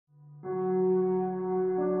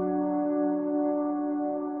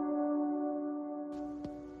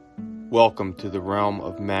Welcome to the realm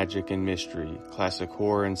of magic and mystery, classic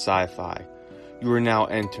horror and sci-fi. You are now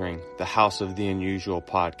entering the House of the Unusual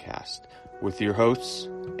podcast with your hosts,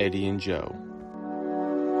 Eddie and Joe.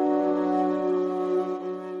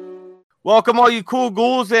 Welcome all you cool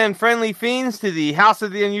ghouls and friendly fiends to the House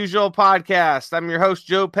of the Unusual podcast. I'm your host,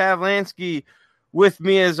 Joe Pavlansky. With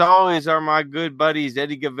me, as always, are my good buddies,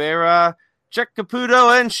 Eddie Guevara, Chuck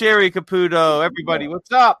Caputo, and Sherry Caputo. Everybody,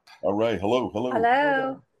 what's up? All right.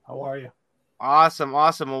 Hello. How are you? Awesome.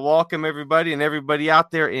 Well, welcome everybody and everybody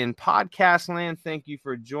out there in podcast land. Thank you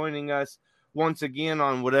for joining us once again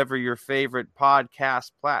on whatever your favorite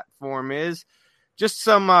podcast platform is. Just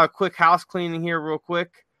some quick house cleaning here real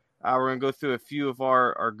quick. We're going to go through a few of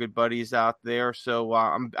our good buddies out there. So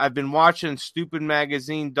I've been watching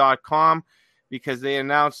stupidmagazine.com because they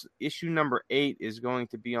announced issue number 8 is going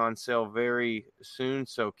to be on sale very soon.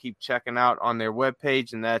 So keep checking out on their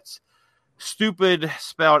webpage, and that's Stupid,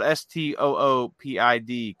 spelled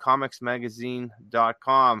STOOPID,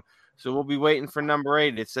 comicsmagazine.com. So we'll be waiting for number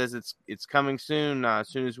 8. It says it's coming soon. As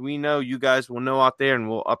soon as we know, you guys will know out there, and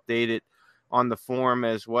we'll update it on the forum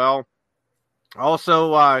as well.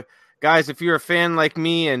 Also, guys, if you're a fan like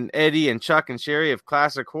me and Eddie and Chuck and Sherry of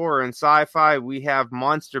classic horror and sci-fi, we have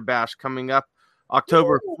Monster Bash coming up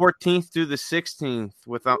October 14th through the 16th,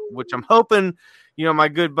 which I'm hoping, my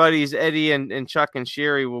good buddies Eddie and Chuck and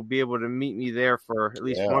Sherry will be able to meet me there for at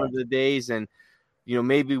least one of the days, and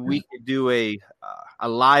maybe we could do a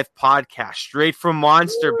live podcast straight from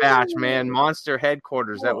Monster Bash, man, Monster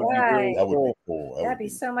headquarters. That would be really cool. That'd be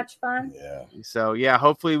so much fun. Yeah. So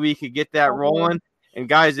hopefully we could get that rolling. And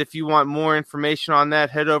guys, if you want more information on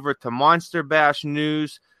that, head over to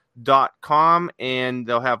monsterbashnews.com and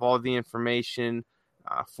they'll have all the information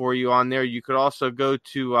for you on there. You could also go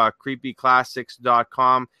to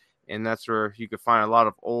creepyclassics.com, and that's where you could find a lot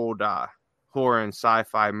of old horror and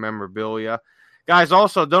sci-fi memorabilia. Guys,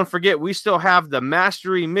 also don't forget, we still have the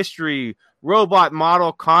Mastery Mystery Robot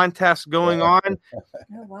Model Contest going on.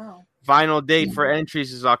 Oh, wow. Final date for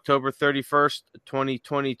entries is October 31st,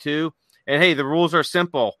 2022. And hey, the rules are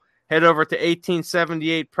simple. Head over to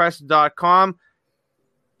 1878press.com.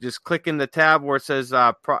 Just click in the tab where it says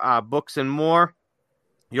books and more.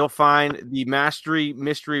 You'll find the Mastery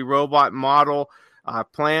Mystery Robot Model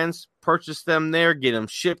plans. Purchase them there, get them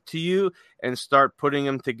shipped to you, and start putting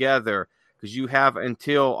them together, because you have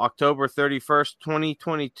until October 31st,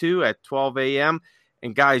 2022 at 12 a.m.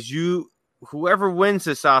 And guys, whoever wins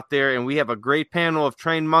this out there, and we have a great panel of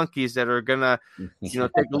trained monkeys that are going to,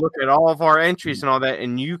 take a look at all of our entries and all that,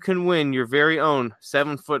 and you can win your very own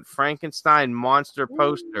 7-foot Frankenstein monster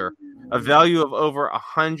poster, a value of over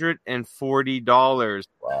 $140.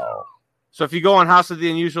 Wow. So if you go on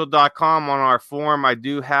houseoftheunusual.com on our forum, I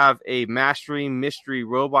do have a Mastery Mystery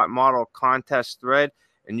Robot Model Contest thread,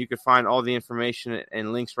 and you can find all the information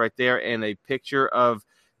and links right there, and a picture of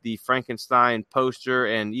the Frankenstein poster,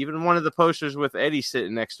 and even one of the posters with Eddie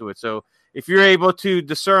sitting next to it. So if you're able to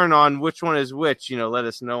discern on which one is which, let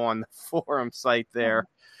us know on the forum site there.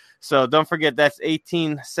 So don't forget, that's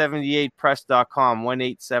 1878press.com,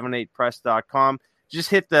 1878press.com. Just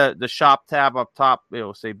hit the shop tab up top.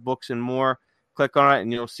 It'll say books and more. Click on it,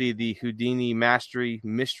 and you'll see the Houdini Mastery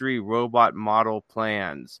Mystery Robot Model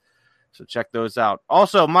plans. So check those out.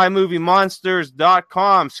 Also,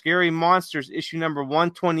 mymoviemonsters.com, Scary Monsters issue number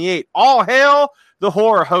 128. All Hail the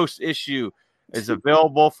Horror Host issue is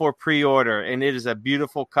available for pre-order, and it is a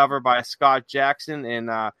beautiful cover by Scott Jackson,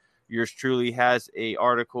 and yours truly has a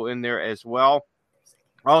article in there as well.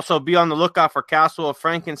 Also, be on the lookout for Castle of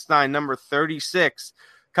Frankenstein number 36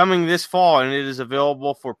 coming this fall, and it is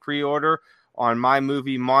available for pre-order on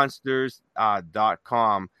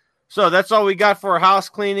mymoviemonsters.com. So that's all we got for our house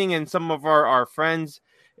cleaning and some of our friends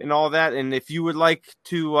and all that. And if you would like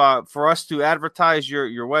to for us to advertise your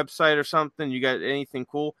website or something, you got anything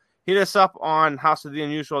cool, hit us up on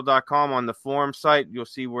houseoftheunusual.com on the forum site. You'll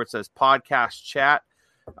see where it says podcast chat.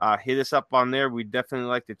 Hit us up on there. We'd definitely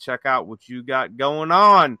like to check out what you got going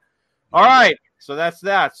on. All right. So that's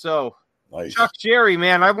that. So nice. Chuck, Sherry,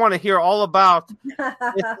 man, I want to hear all about this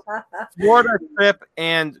Florida trip.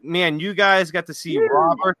 And, man, you guys got to see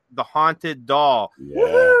Robert the Haunted Doll. Yeah,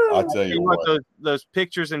 I'll tell you what. Those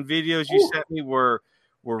pictures and videos you sent me were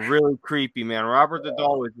really creepy, man. Robert the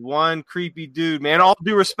Doll was one creepy dude, man. All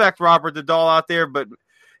due respect, Robert the Doll out there, but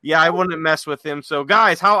yeah, I wouldn't mess with him. So,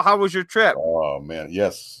 guys, how was your trip? Oh, man.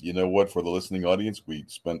 Yes. You know what? For the listening audience, we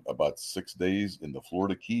spent about 6 days in the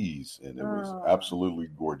Florida Keys, and it was absolutely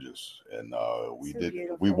gorgeous. And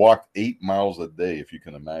we walked 8 miles a day, if you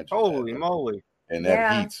can imagine. Holy moly. and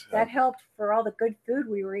that heat. That helped for all the good food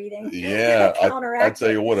we were eating. Yeah, I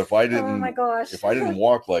tell you what, if I didn't, oh my gosh, if I didn't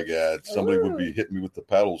walk like that, somebody would be hitting me with the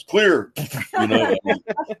paddles. Clear, you know.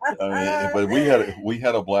 But we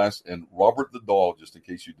had a blast. And Robert the Doll, just in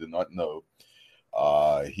case you did not know,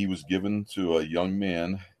 he was given to a young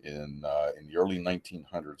man in the early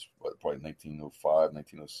 1900s, probably 1905,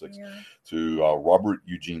 1906, to Robert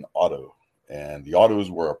Eugene Otto. And the Ottos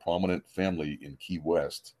were a prominent family in Key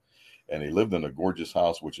West. And they lived in a gorgeous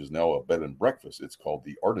house, which is now a bed and breakfast. It's called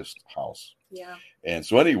the Artist House. Yeah. And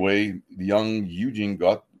so anyway, the young Eugene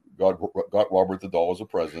got Robert the Doll as a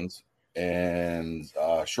present. And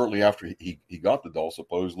shortly after he got the doll,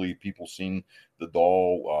 supposedly people seen the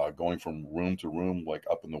doll going from room to room, like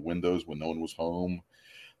up in the windows when no one was home.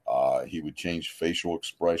 He would change facial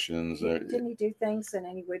expressions. Didn't he do things and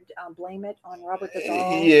then he would blame it on Robert the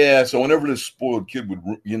Doll? Yeah. So whenever this spoiled kid would,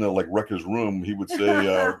 like wreck his room, he would say,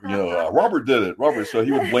 Robert did it. Robert. So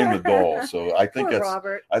he would blame the doll. So I think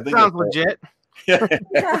Robert. I think sounds legit.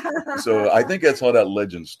 So I think that's how that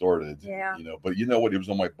legend started. Yeah. But you know what? It was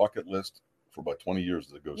on my bucket list for about 20 years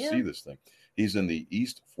to go see this thing. He's in the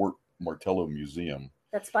East Fort Martello Museum.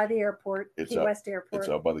 That's by the airport, Key West Airport. It's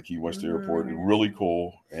out by the Key West Airport. Really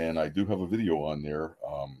cool. And I do have a video on there.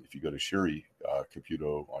 If you go to Sherry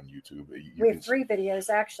Caputo on YouTube. We have 3 videos,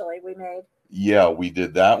 actually, we made. Yeah, we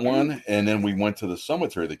did that one. And then we went to the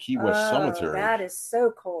cemetery, the Key West Cemetery. That is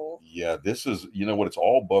so cool. Yeah, this is, it's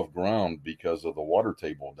all above ground because of the water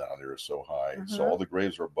table down there is so high. So all the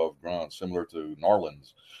graves are above ground, similar to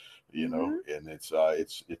Narlands. And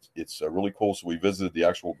it's really cool. So we visited the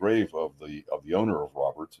actual grave of the owner of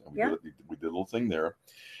Robert, and we did a little thing there,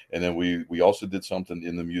 and then we also did something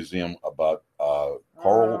in the museum about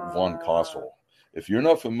Carl von Kossel. If you're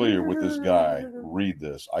not familiar with this guy, read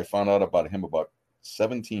this. I found out about him about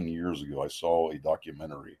 17 years ago. I saw a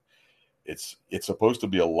documentary. It's supposed to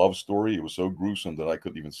be a love story. It was so gruesome that I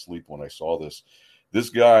couldn't even sleep when I saw this. This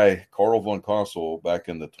guy, Carl von Kossel, back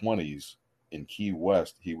in the 20s. In Key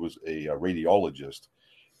West, he was a radiologist,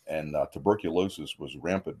 and tuberculosis was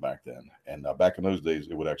rampant back then. And back in those days,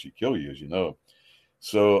 it would actually kill you, as you know.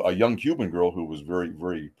 So a young Cuban girl who was very,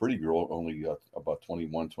 very pretty girl, only about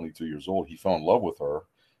 21, 22 years old, he fell in love with her.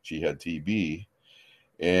 She had TB,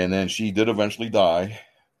 and then she did eventually die.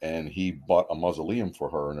 And he bought a mausoleum for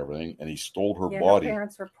her and everything, and he stole her body. Her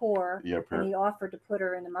parents were poor, and he offered to put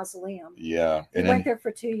her in the mausoleum. Yeah. He went there for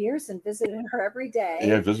 2 years and visited her every day.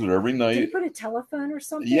 Yeah, visited her every night. Did he put a telephone or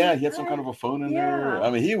something? Yeah, he had some kind of a phone in there. I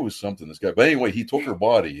mean, he was something, this guy. But anyway, he took her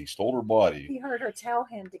body. He stole her body. He heard her tell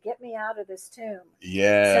him to get me out of this tomb.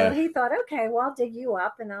 Yeah. So he thought, okay, well, I'll dig you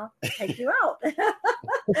up and I'll take you out.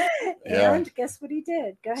 And guess what he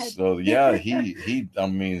did? Go ahead. So, yeah,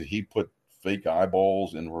 he put fake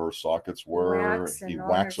eyeballs in where her sockets were. He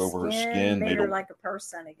waxed over her skin, made her like a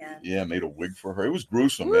person again. Yeah, made a wig for her. It was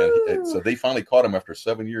gruesome, man. So they finally caught him after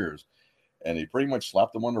 7 years, and he pretty much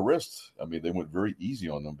slapped him on the wrist. I mean, they went very easy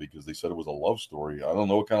on them because they said it was a love story. I don't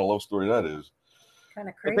know what kind of love story that is. Kind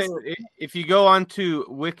of crazy. If you go onto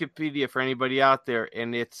Wikipedia for anybody out there,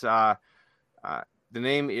 and it's the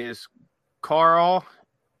name is Carl.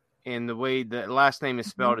 And the way the last name is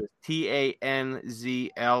spelled is Tanzler.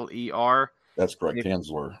 That's correct,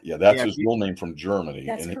 Tanzler. Yeah, that's his real name from Germany.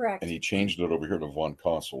 That's correct. And he changed it over here to von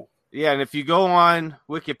Kossel. Yeah, and if you go on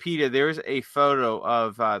Wikipedia, there's a photo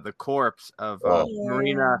of the corpse of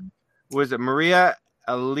Marina. Was it Maria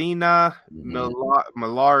Elena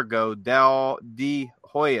Malargo de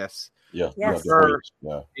Hoyos? Yeah,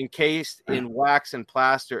 encased in wax and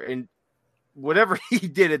plaster. And whatever he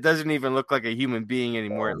did, it doesn't even look like a human being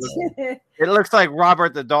anymore. It looks like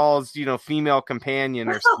Robert the Doll's, female companion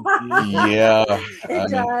or something. Yeah,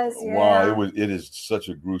 it does. Yeah. Wow, it is such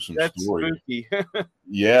a gruesome story. Spooky.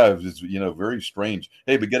 Yeah, it's very strange.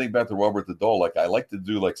 Hey, but getting back to Robert the Doll, I like to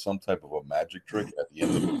do some type of a magic trick at the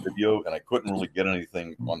end of the video, and I couldn't really get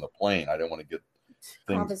anything on the plane. I didn't want to get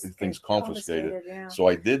things confiscated. So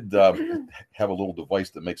I did have a little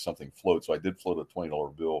device that makes something float. So I did float a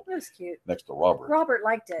 $20 bill. That was cute. Next to Robert. Robert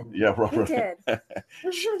liked it. Yeah, Robert He did.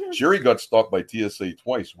 Sherry got stopped by TSA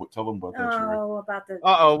twice. Tell them about that,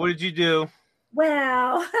 Sherry. What did you do?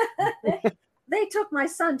 Well, they took my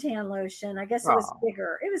suntan lotion. I guess it was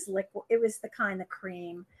bigger. It was liquid. It was the kind of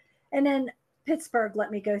cream. And then Pittsburgh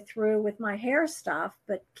let me go through with my hair stuff.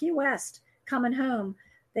 But Key West, coming home,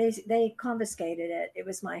 they confiscated it. It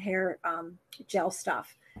was my hair gel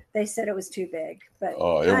stuff. They said it was too big, but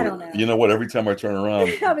I don't know. You know what? Every time I turn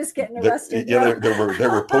around, I was getting arrested. They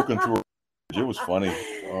were poking through It was funny.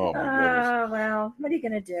 Oh my goodness. Well, what are you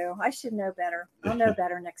going to do? I should know better. I'll know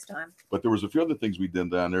better next time. But there was a few other things we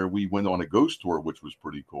did down there. We went on a ghost tour, which was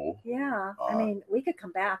pretty cool. Yeah. I mean, we could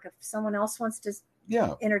come back if someone else wants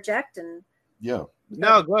to interject and. Yeah.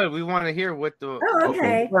 No, go ahead. We want to hear what the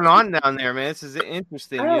okay. what's going on down there, man. This is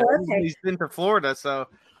interesting. Oh, okay. He's been to Florida, so.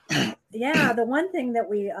 Yeah, the one thing that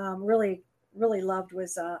we really loved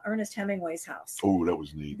was Ernest Hemingway's house. Oh, that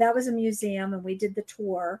was neat. That was a museum, and we did the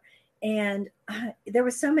tour. And there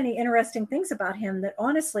were so many interesting things about him that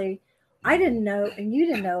honestly, I didn't know, and you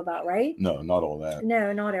didn't know about, right? No, not all that.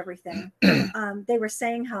 No, not everything. They were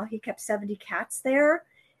saying how he kept 70 cats there.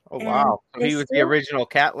 Oh, wow. So he was the original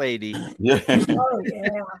cat lady. Yeah. Oh,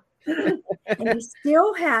 yeah. And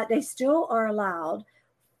they still are allowed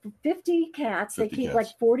 50 cats. 50 they keep like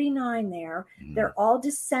 49 there. They're all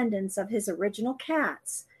descendants of his original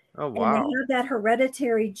cats. Oh, wow. And they have that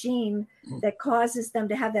hereditary gene that causes them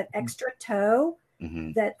to have that extra toe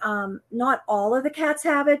that not all of the cats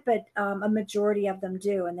have it, but a majority of them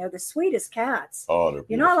do. And they're the sweetest cats. Oh,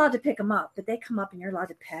 you're not allowed to pick them up, but they come up and you're allowed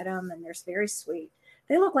to pet them, and they're very sweet.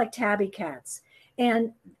 They look like tabby cats.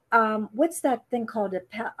 And what's that thing called?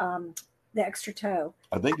 The extra toe.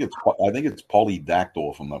 I think it's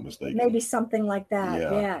polydactyl, if I'm not mistaken. Maybe something like that.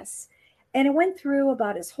 Yeah. Yes. And it went through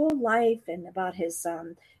about his whole life and about his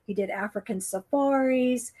he did African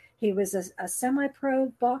safaris. He was a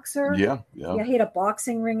semi-pro boxer. Yeah. He had a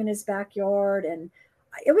boxing ring in his backyard, and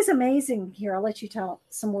it was amazing. Here, I'll let you tell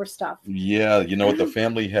some more stuff. Yeah, you know what, the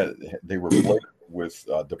family they were plagued with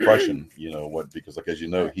depression. You know what? Because, like, as you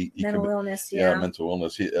know, he mental illness. Yeah, mental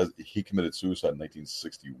illness. He committed suicide in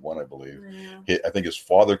 1961, I believe. Yeah. I think his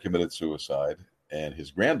father committed suicide, and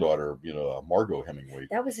his granddaughter, Margot Hemingway.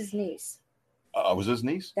 That was his niece. Was his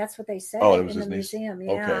niece? That's what they said. Oh, it was in his the niece. Museum.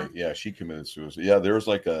 Yeah. Okay, yeah, she committed suicide. Yeah, there's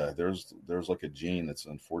like a gene that's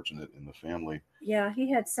unfortunate in the family. Yeah, he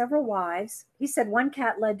had several wives. He said one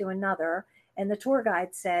cat led to another, and the tour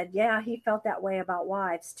guide said, yeah, he felt that way about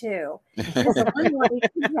wives too. Because the one wife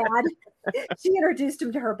she introduced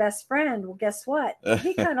him to her best friend. Well, guess what?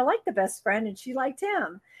 He kind of liked the best friend, and she liked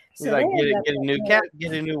him. So like, get a new cat,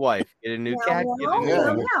 get a new wife, get a new cat, get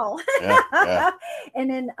a new wife. Yeah. And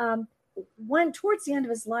then towards the end of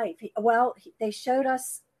his life, they showed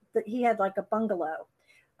us that he had like a bungalow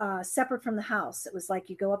separate from the house. It was like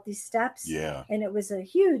you go up these steps, and it was a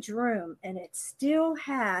huge room, and it still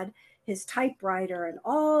had his typewriter and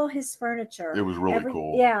all his furniture. It was really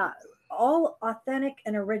cool. Yeah, all authentic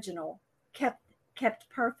and original, kept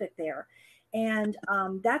perfect there. And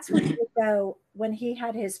that's when he would go, when he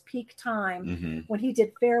had his peak time, when he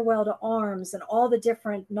did Farewell to Arms and all the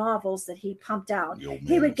different novels that he pumped out.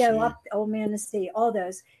 He would go up, Old Man and the Sea, all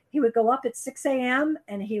those. He would go up at 6 a.m.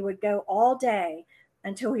 and he would go all day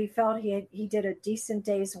until he felt he did a decent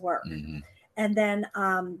day's work. And then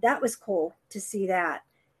that was cool to see that.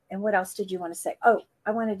 And what else did you want to say? Oh,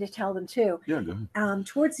 I wanted to tell them too. Yeah, go ahead.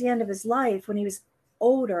 Towards the end of his life, when he was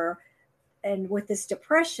older, and with this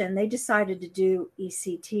depression, they decided to do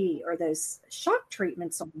ECT or those shock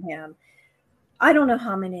treatments on him. I don't know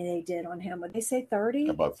how many they did on him. Would they say 30?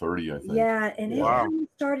 About 30, I think. Yeah, and it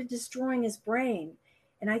started destroying his brain.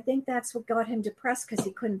 And I think that's what got him depressed, because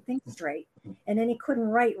he couldn't think straight. And then he couldn't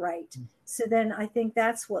write right. So then I think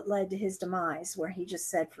that's what led to his demise, where he just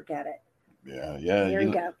said, forget it. Yeah. There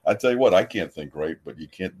you go. I tell you what, I can't think right, but you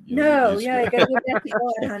can't. You got to get back to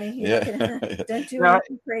God, honey. Don't do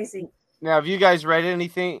anything crazy. Now, have you guys read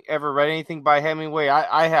anything by Hemingway?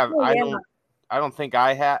 I have. Oh, yeah. I don't think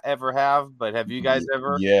I ever have, but have you guys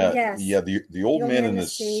ever? Yeah. Yes. Yeah. The Old Man in the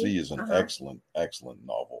Sea is an excellent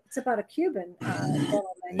novel. It's about a Cuban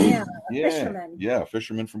gentleman, fisherman. Yeah, a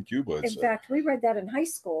fisherman from Cuba. In fact, we read that in high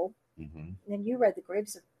school, and you read the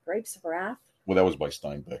Grapes of Wrath. Well, that was by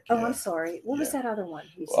Steinbeck. Oh, I'm sorry. What was that other one?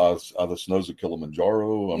 The Snows of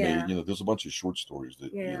Kilimanjaro. I mean, there's a bunch of short stories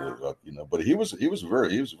that But he was a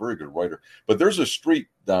very good writer. But there's a street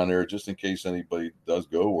down there, just in case anybody does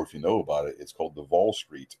go, or if you know about it, it's called Duval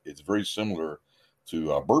Street. It's very similar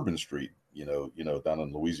to Bourbon Street. Down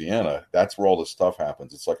in Louisiana. That's where all this stuff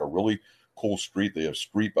happens. It's like a really cool street. They have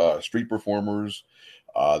street performers.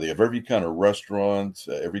 They have every kind of restaurant,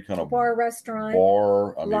 every kind of restaurant,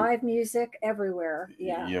 live music everywhere.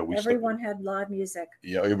 Yeah, everyone had live music.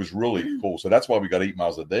 Yeah, it was really cool. So that's why we got 8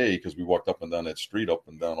 miles a day, because we walked up and down that street, up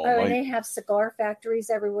and down all night. And they have cigar factories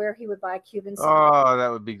everywhere. He would buy Cuban cigars. Oh, that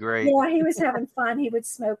would be great. Yeah, he was having fun. He would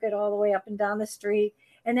smoke it all the way up and down the street.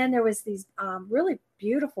 And then there was these really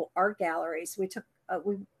beautiful art galleries. We took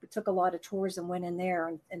a lot of tours and went in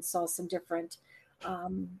there and saw some different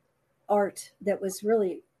art that was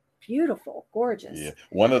really beautiful, gorgeous. Yeah.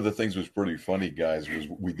 One of the things was pretty funny, guys, was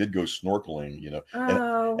we did go snorkeling,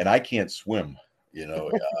 Oh. and I can't swim,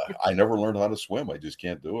 I never learned how to swim. I just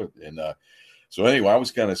can't do it. And so anyway, I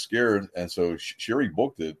was kind of scared. And so Sherry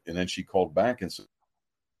booked it, and then she called back and said,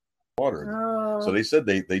 water. Oh. So they said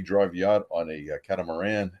they drive you out on a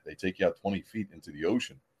catamaran. They take you out 20 feet into the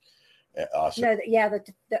ocean.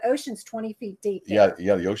 The ocean's 20 feet deep. There.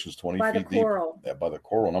 Yeah, the ocean's 20 by feet the coral. deep. Yeah, by the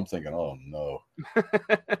coral. And I'm thinking, oh no.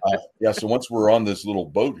 So once we're on this little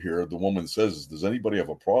boat here, the woman says, does anybody have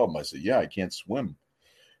a problem? I said, yeah, I can't swim.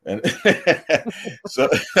 And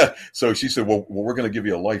so she said, well, we're going to give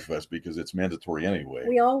you a life vest because it's mandatory anyway.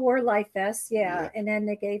 We all wore life vests, yeah. And then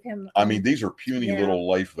they gave him. I mean, these are puny little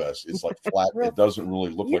life vests. It's like flat. It doesn't really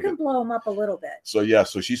look like. You can blow them up a little bit. So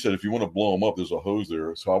so she said, if you want to blow them up, there's a hose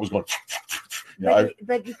there. So I was going.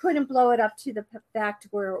 But you couldn't blow it up to the fact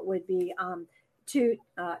where it would be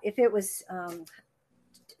if it was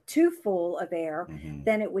too full of air,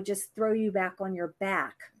 then it would just throw you back on your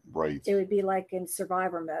back. Right. It would be like in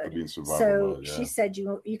survivor mode. Mode, she said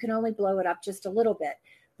you can only blow it up just a little bit.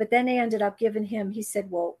 But then they ended up giving him, he said,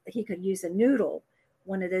 well, he could use a noodle,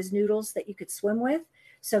 one of those noodles that you could swim with.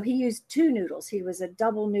 So he used 2 noodles. He was a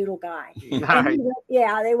double noodle guy. Nice.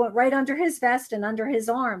 They went right under his vest and under his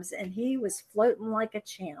arms, and he was floating like a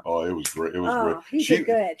champ. Oh, it was great. It was great. He did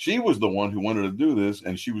good. She was the one who wanted to do this,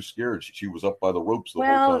 and she was scared. She was up by the ropes the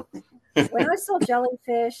whole time. When I saw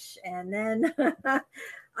jellyfish, and then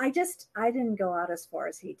I didn't go out as far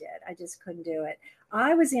as he did. I just couldn't do it.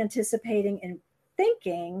 I was anticipating and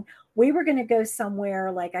thinking we were going to go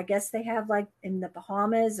somewhere like, I guess they have like in the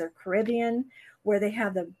Bahamas or Caribbean, where they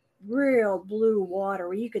have the real blue water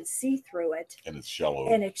where you could see through it. And it's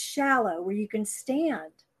shallow. Where you can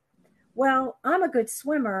stand. Well, I'm a good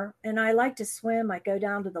swimmer and I like to swim. I go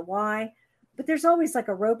down to the Y, but there's always like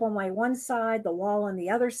a rope on my one side, the wall on the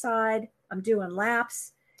other side. I'm doing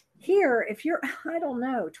laps. Here, if you're,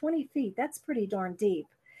 20 feet, that's pretty darn deep.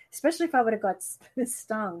 Especially if I would have got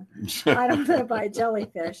stung. I don't know, by a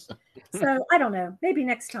jellyfish. So I don't know. Maybe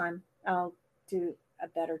next time I'll do a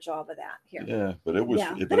better job of that here. Yeah, but it was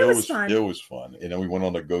fun. It was fun. And then we went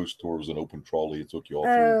on a ghost tour. It was an open trolley. It took you all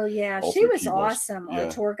through. Oh yeah, she was awesome.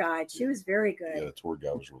 Our tour guide. She was very good. Yeah, the tour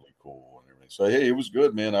guide was really cool and everything. So hey, it was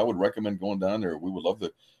good, man. I would recommend going down there. We would love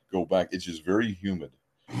to go back. It's just very humid.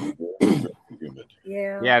 Humid.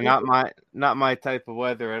 Yeah, not my type of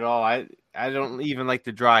weather at all. I don't even like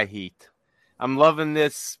the dry heat. I'm loving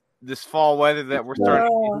this fall weather that we're starting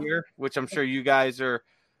to get here, which I'm sure you guys are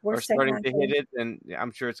starting to hit it, and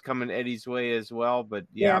I'm sure it's coming Eddie's way as well. But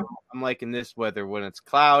I'm liking this weather when it's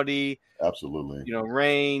cloudy. Absolutely.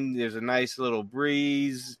 Rain. There's a nice little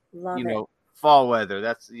breeze. Love it. Fall weather.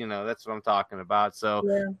 That's what I'm talking about. So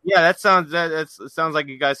that sounds like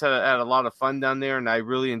you guys had a lot of fun down there, and I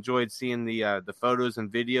really enjoyed seeing the photos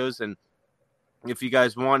and videos. And if you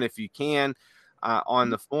guys want, if you can,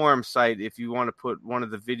 on the forum site, if you want to put one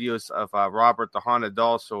of the videos of Robert the Haunted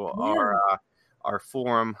Doll, so our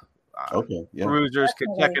forum perusers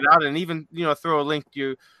can check it out, and even throw a link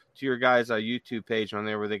to your guys' YouTube page on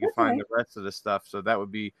there where they can find the rest of the stuff. So that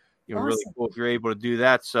would be awesome. Really cool if you're able to do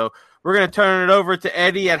that. So we're going to turn it over to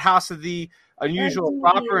Eddie at House of the Unusual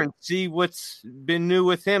Proper and see what's been new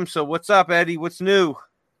with him. So what's up, Eddie? What's new?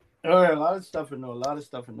 All right, a lot of stuff in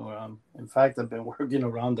new. In fact, I've been working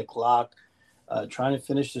around the clock, trying to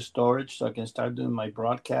finish the storage so I can start doing my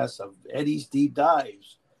broadcasts of Eddie's Deep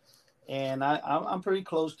Dives. And I'm pretty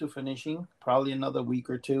close to finishing, probably another week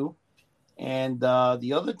or two. And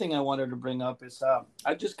the other thing I wanted to bring up is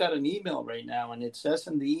I just got an email right now, and it says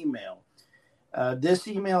in the email, this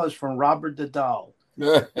email is from Robert the Doll.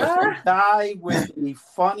 A guy with a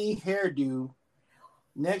funny hairdo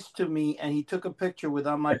next to me, and he took a picture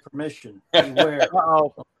without my permission. Beware.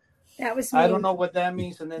 That was me. I don't know what that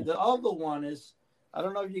means. And then the other one is, I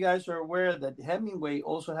don't know if you guys are aware that Hemingway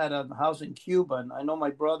also had a house in Cuba, and I know my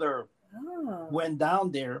brother went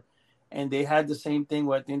down there. And they had the same thing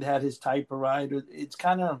where I think they had his typewriter. It's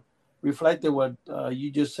kind of reflected what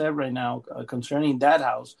you just said right now concerning that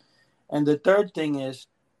house. And the third thing is,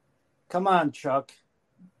 come on, Chuck.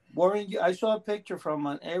 Warren, I saw a picture from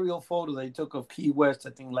an aerial photo they took of Key West, I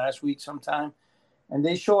think last week sometime. And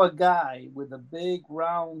they show a guy with a big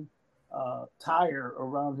round tire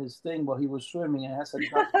around his thing while he was swimming. And has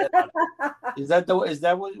was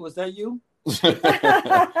that you?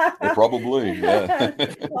 Probably, yeah.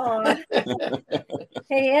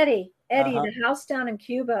 Hey, Eddie, the house down in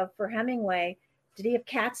Cuba for Hemingway, did he have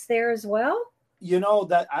cats there as well?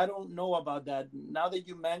 That I don't know about that. Now that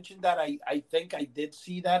you mentioned that, I think I did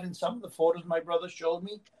see that in some of the photos my brother showed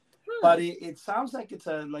me. But it sounds like it's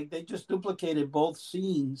like they just duplicated both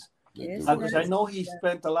scenes. Because I know he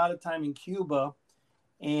spent a lot of time in Cuba.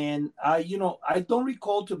 And I don't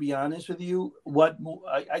recall, to be honest with you, what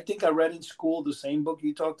I think I read in school the same book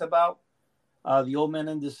you talked about, The Old Man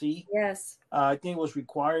and the Sea. Yes. I think it was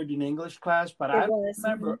required in English class, but I don't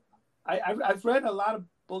remember. I've read a lot of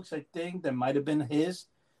books, I think, that might have been his.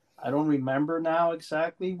 I don't remember now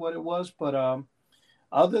exactly what it was, but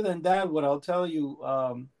other than that, what I'll tell you,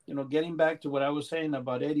 getting back to what I was saying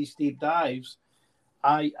about Eddie's Deep Dives,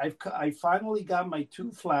 I finally got my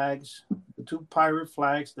 2 flags, the 2 pirate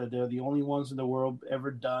flags that they're the only ones in the world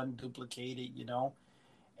ever done, duplicated,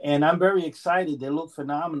 and I'm very excited. They look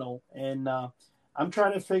phenomenal, and I'm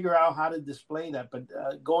trying to figure out how to display that.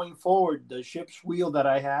 But going forward, the ship's wheel that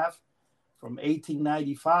I have from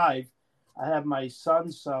 1895, I have my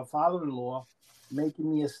son's father-in-law making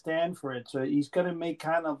me a stand for it. So he's going to make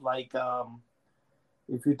kind of like,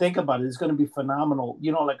 if you think about it, it's going to be phenomenal.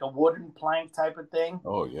 Like a wooden plank type of thing.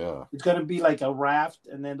 Oh, yeah. It's going to be like a raft,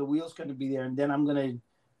 and then the wheel's going to be there. And then I'm going to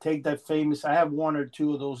take that I have 1 or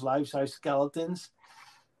 2 of those life-size skeletons,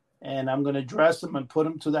 and I'm going to dress them and put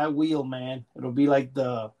them to that wheel, man. It'll be like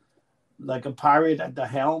a pirate at the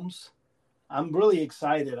helms. I'm really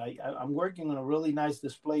excited. I'm working on a really nice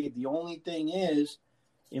display. The only thing is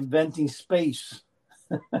inventing space.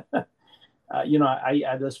 The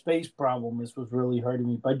space problem was really hurting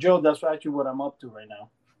me. But Joe, that's actually what I'm up to right now.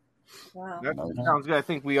 Wow. That sounds good. I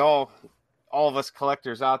think we all of us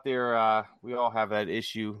collectors out there, we all have that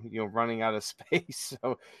issue, running out of space.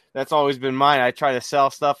 So that's always been mine. I try to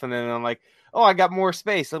sell stuff, and then I'm like, oh, I got more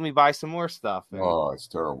space. Let me buy some more stuff. And it's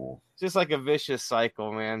terrible. It's just like a vicious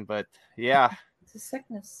cycle, man. But yeah. It's a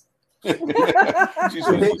sickness.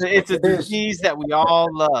 It's a disease that we all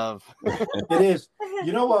love. It is.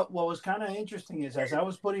 You know what was kind of interesting is, as I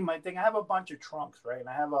was putting my thing, I have a bunch of trunks, right? And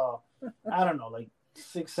I have I don't know, like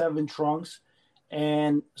 6, 7 trunks.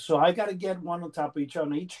 And so I got to get one on top of each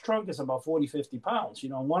other. And each trunk is about 40, 50 pounds.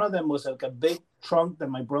 One of them was like a big trunk that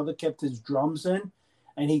my brother kept his drums in,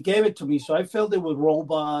 and he gave it to me. So I filled it with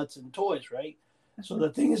robots and toys, right? So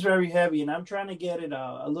the thing is very heavy, and I'm trying to get it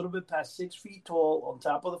a little bit past 6 feet tall on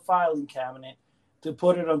top of the filing cabinet to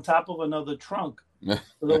put it on top of another trunk. So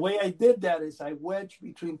the way I did that is I wedged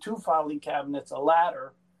between 2 filing cabinets a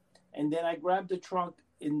ladder, and then I grabbed the trunk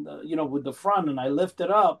with the front, and I lift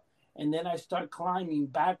it up, and then I start climbing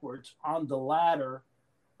backwards on the ladder,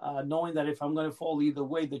 knowing that if I'm going to fall either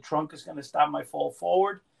way, the trunk is going to stop my fall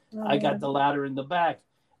forward. Oh, I got the ladder in the back,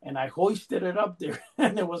 and I hoisted it up there,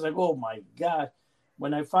 and it was like, oh my God.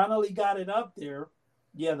 When I finally got it up there,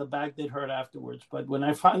 yeah, the back did hurt afterwards. But when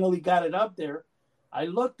I finally got it up there, I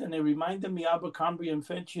looked, and it reminded me of Abercrombie and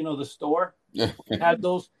Fitch, the store. It had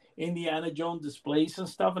those Indiana Jones displays and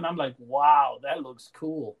stuff. And I'm like, wow, that looks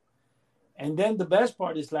cool. And then the best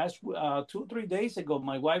part is 2 3 days ago,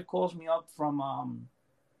 my wife calls me up from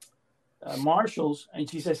Marshall's, and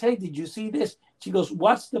she says, hey, did you see this? She goes,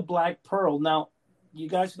 what's the Black Pearl? Now, you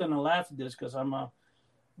guys are going to laugh at this because I'm a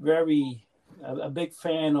big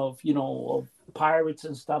fan of pirates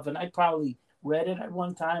and stuff, and I probably read it at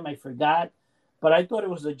one time. I forgot, but I thought it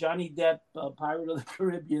was a Johnny Depp Pirate of the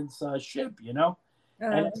Caribbean ship,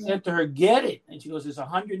 And I said to her, "Get it," and she goes, "It's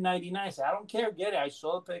 $199." I said, "I don't care, get it." I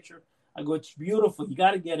saw the picture. I go, "It's beautiful. You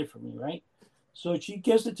got to get it for me, right?" So she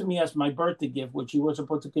gives it to me as my birthday gift, which she was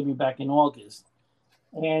supposed to give me back in August.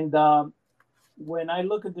 And when I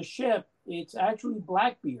look at the ship, it's actually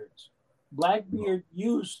Blackbeard's. Blackbeard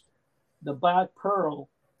used the Black Pearl,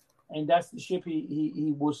 and that's the ship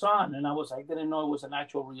he was on. And I didn't know it was an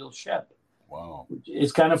actual real ship. Wow.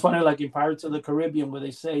 It's kind of funny, like in Pirates of the Caribbean, where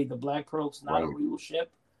they say the Black Pearl's not a real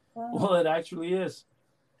ship. Wow. Well, it actually is.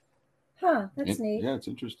 Huh, that's neat. Yeah, it's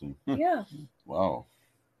interesting. Yeah. Wow.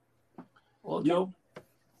 Well, Joe?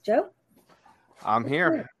 I'm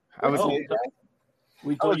here. I was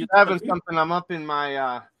grabbing something. I'm up in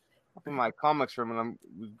my comics room, and I'm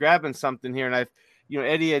grabbing something here, and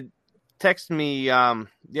Eddie had texted me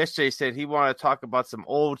yesterday, said he wanted to talk about some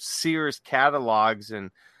old Sears catalogs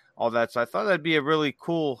and all that. So I thought that'd be a really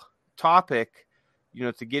cool topic,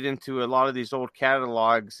 to get into a lot of these old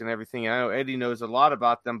catalogs and everything. And I know Eddie knows a lot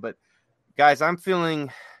about them, but guys, I'm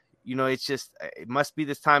feeling, it must be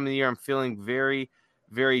this time of the year. I'm feeling very,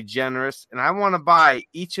 very generous, and I want to buy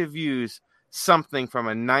each of you's something from a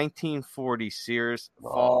 1940 Sears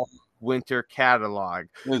fall winter catalog.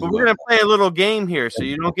 But we're going to play a little game here, so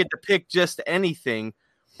you don't get to pick just anything.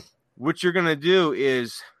 What you're going to do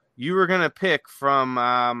is you are going to pick from,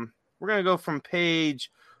 we're going to go from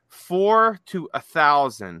page 4 to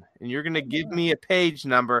 1,000, and you're going to give me a page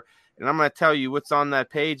number, and I'm going to tell you what's on that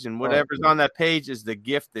page, and whatever's on that page is the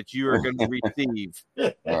gift that you are going to receive.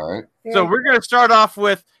 All right. So we're going to start off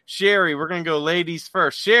with Sherry. We're going to go ladies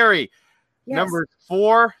first. Sherry, numbers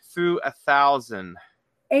 4 through 1,000.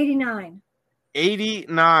 89.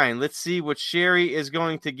 89. Let's see what Sherry is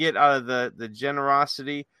going to get out of the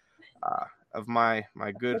generosity of my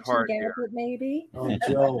good heart here. Maybe.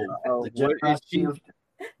 Oh, Joe.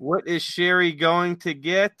 What is Sherry going to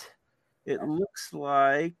get? It looks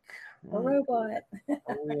like a robot. Oh,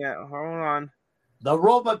 yeah, hold on. The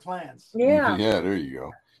robot plans. Yeah. Yeah, there you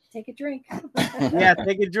go. Take a drink. Yeah,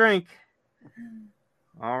 take a drink.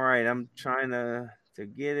 All right, I'm trying to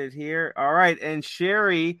get it here. All right, and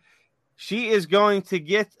Sherry, she is going to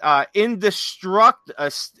get a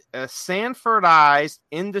Sanfordized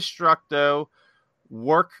Indestructo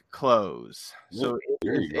work clothes. So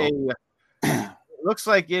it looks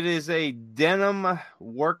like it is a denim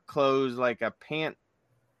work clothes, like a pant.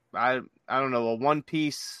 I don't know, a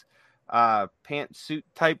one-piece pantsuit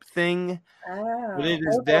type thing. But it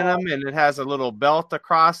is denim, and it has a little belt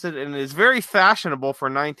across it, and it's very fashionable for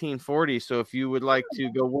 1940. So if you would like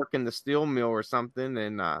to go work in the steel mill or something,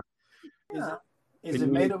 and is it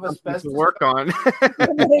made of asbestos? To work on.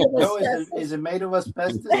 Is it made of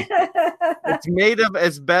asbestos? It's made of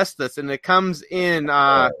asbestos, and it comes in.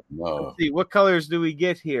 Let's see, what colors do we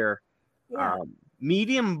get here? Yeah.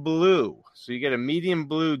 Medium blue. So you get a medium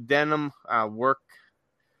blue denim work.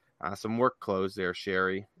 Some work clothes there,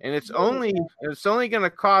 Sherry, and it's only going to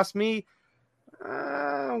cost me. Where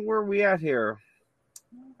are we at here?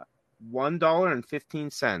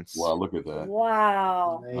 $1.15. Wow, look at that!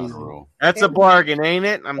 Wow, amazing. That's a bargain, ain't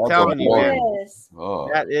it? I'm telling you, man.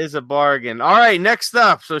 That is a bargain. All right, next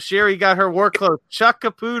up. So Sherry got her work clothes. Chuck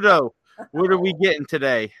Caputo, what are we getting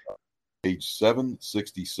today? Page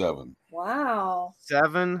 767. Wow.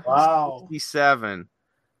 767.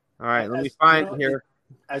 All right, let me find here.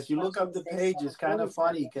 As you look up the page, it's kind of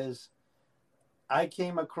funny because I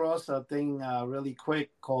came across a thing really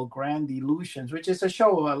quick called Grand Illusions, which is a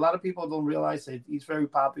show. A lot of people don't realize that he's very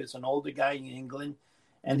popular. It's an older guy in England,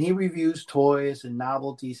 and he reviews toys and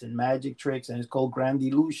novelties and magic tricks, and it's called Grand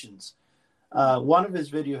Illusions. One of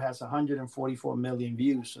his videos has 144 million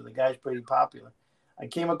views, so the guy's pretty popular. I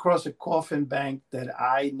came across a coffin bank that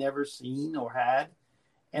I never seen or had,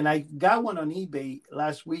 and I got one on eBay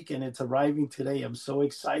last week, and it's arriving today. I'm so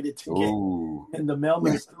excited to get it. And the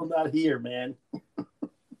mailman's still not here, man.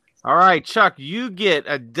 All right, Chuck, you get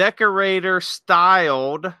a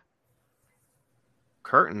decorator-styled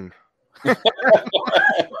curtain.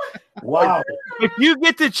 Wow. If you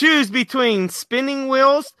get to choose between spinning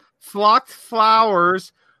wheels, flocked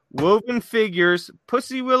flowers, woven figures,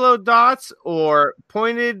 pussy willow dots, or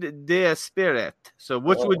pointed de spirit. So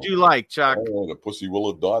which would you like, Chuck? Oh, the pussy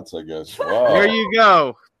willow dots, I guess. Wow. There you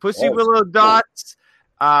go. Pussy willow dots,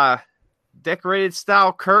 decorated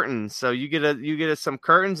style curtains. So you get some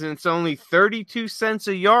curtains, and it's only 32 cents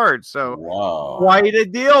a yard. So quite a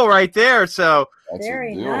deal right there. So that's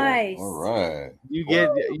very nice. All right. You get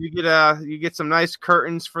some nice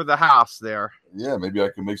curtains for the house there. Yeah, maybe I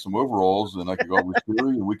can make some overalls, and I could go over to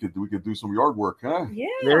Sherry, and we could do some yard work, huh? Yeah.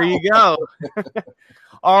 There you go.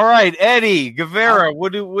 All right, Eddie Guevara,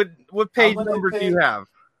 what page number do you have?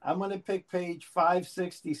 I'm going to pick page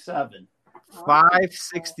 567.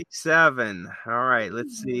 567. All right,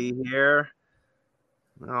 let's see here.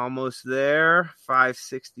 Almost there.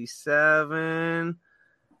 567.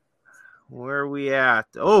 Where are we at?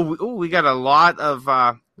 We got a lot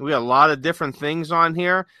of different things on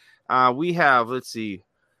here. We have, let's see,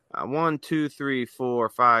 1, 2, 3, 4,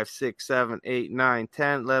 5, 6, 7, 8, 9,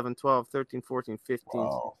 10, 11, 12, 13, 14, 15,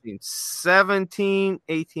 16, 17,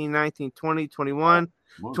 18, 19, 20, 21,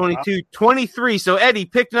 22, 23. So, Eddie,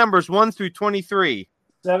 pick numbers 1 through 23.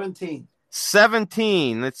 17.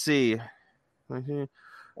 17. Let's see.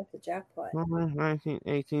 That's a jackpot. 19,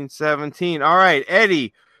 18, 17. All right,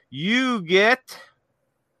 Eddie, you get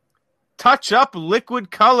Touch Up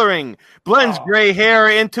Liquid Coloring. Blends gray hair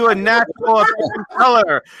into a natural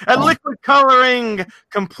color. And liquid coloring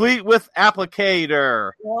complete with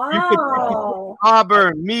applicator. Wow. You can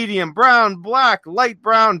auburn, medium, brown, black, light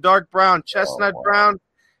brown, dark brown, chestnut brown,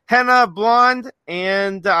 henna, blonde,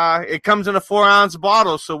 and it comes in a 4-ounce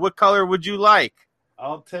bottle. So what color would you like?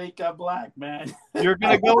 I'll take a black, man. You're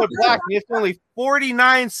going to go with black. It's only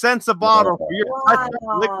 49 cents a bottle for your Touch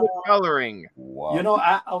Up liquid coloring. Wow. You know,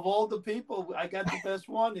 of all the people, I got the best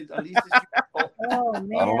one. At least it's oh,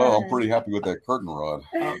 man. I don't know. I'm pretty happy with that curtain rod.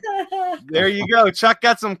 There you go. Chuck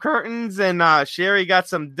got some curtains, and Sherry got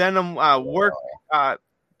some denim work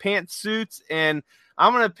pantsuits. And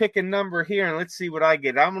I'm going to pick a number here, and let's see what I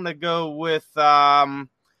get. I'm going to go with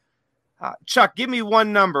Chuck, give me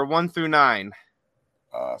one number, 1 through 9.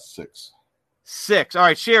 6. 6. All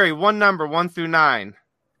right, Sherry, one number, 1 through 9.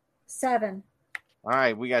 7. All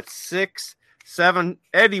right, we got 6, 7.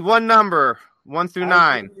 Eddie, one number, 1 through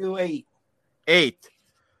 9. Give you 8. 8.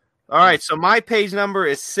 All right, so my page number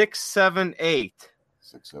is 678.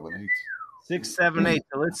 678. 678.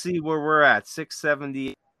 So let's see where we're at.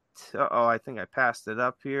 678. Uh-oh, I think I passed it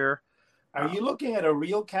up here. Are you looking at a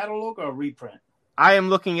real catalog or a reprint? I am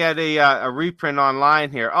looking at a reprint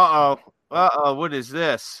online here. Uh-oh, what is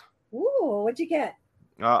this? Ooh, what'd you get?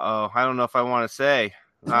 Uh-oh, I don't know if I want to say.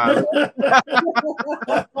 The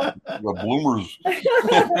bloomers.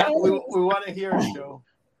 we want to hear it, Joe.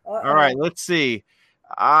 All right, let's see.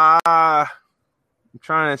 I'm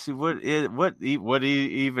trying to see what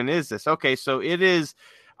even is this. Okay, so it is.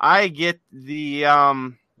 I get the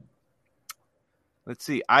let's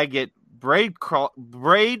see. I get braid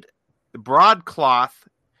broadcloth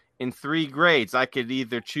in 3 grades. I could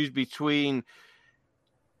either choose between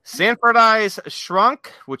Sanford Eyes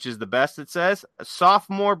Shrunk, which is the best, it says,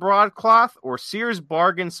 sophomore broadcloth, or Sears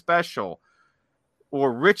Bargain Special,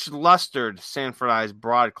 or rich lustered Sanford Eyes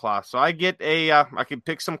broadcloth. So I get I can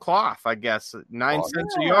pick some cloth, I guess, 9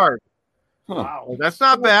 cents a yard. Wow. Well, that's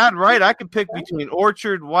not bad, right? I could pick between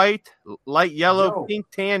orchard, white, light yellow, Joe. pink,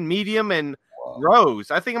 tan, medium, and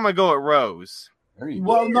rose. I think I'm going to go with rose.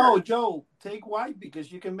 Well, no, Joe, take white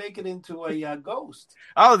because you can make it into a ghost.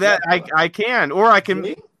 Oh, that I can. Or I can.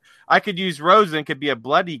 See? I could use rose and it could be a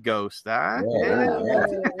bloody ghost. Yeah.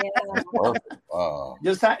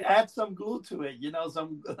 Just add some glue to it,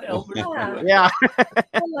 some elder. Yeah.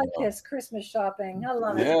 I like this Christmas shopping. I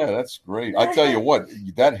love it. Yeah, that's great. I tell you what,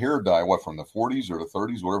 that hair dye, from the 40s or the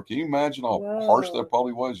 30s, whatever. Can you imagine how harsh that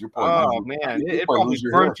probably was? You're probably it probably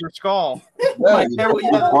burns your skull. Yeah,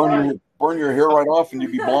 you burn your hair right off and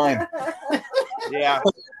you'd be blind. Yeah.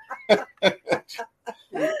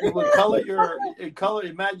 It would color.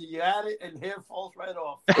 Imagine you add it and hair falls right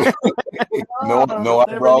off. no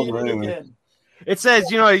eyebrows or anything. It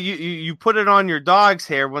says, you put it on your dog's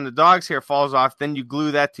hair. When the dog's hair falls off, then you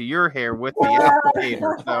glue that to your hair with the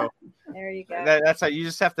applicator. So there you go. That's how you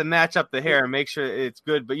just have to match up the hair and make sure it's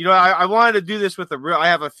good. But I wanted to do this with I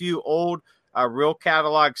have a few old real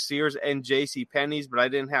catalog Sears and J.C. Penney's, but I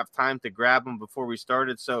didn't have time to grab them before we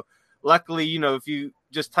started. So luckily, if you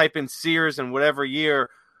just type in Sears and whatever year,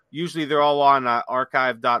 usually they're all on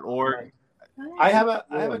archive.org. I have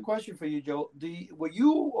a question for you, Joe. Were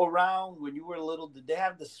you around when you were little? Did they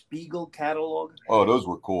have the Spiegel catalog? Oh, those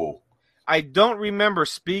were cool. I don't remember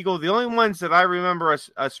Spiegel. The only ones that I remember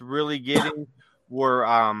us really getting were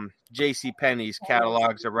J.C. Penney's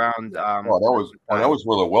catalogs around. That was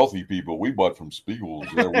for the wealthy people. We bought from Spiegel's.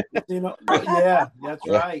 Yeah, that's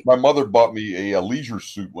right. My mother bought me a leisure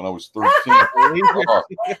suit when I was 13. I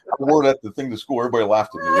wore that thing to school. Everybody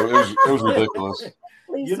laughed at me. It was ridiculous.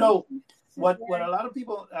 What a lot of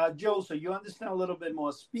people, Joe, so you understand a little bit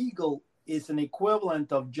more. Spiegel is an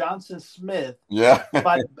equivalent of Johnson Smith. Yeah.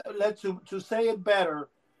 But to say it better,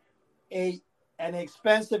 an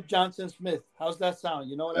expensive Johnson Smith. How's that sound?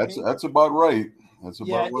 You know what I mean? That's about right.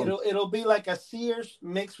 Right. It'll be like a Sears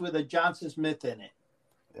mixed with a Johnson Smith in it.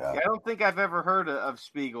 Yeah. I don't think I've ever heard of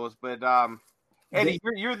Spiegel's, but Eddie,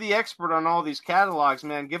 you're the expert on all these catalogs,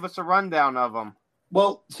 man. Give us a rundown of them.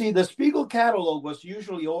 Well, see, the Spiegel catalog was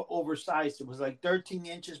usually oversized. It was like 13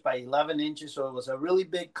 inches by 11 inches, so it was a really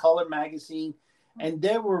big color magazine, and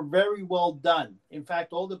they were very well done. In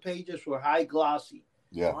fact, all the pages were high glossy.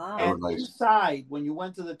 Yeah, wow. They were And nice. inside, when you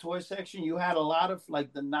went to the toy section, you had a lot of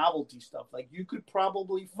like the novelty stuff. Like you could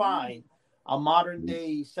probably find a modern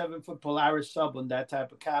day 7-foot Polaris sub on that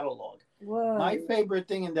type of catalog. Whoa. My favorite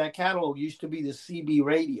thing in that catalog used to be the CB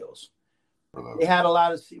radios. They had a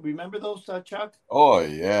lot of. Remember those, Chuck? Oh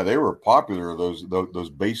yeah, they were popular. Those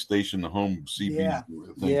base station home CB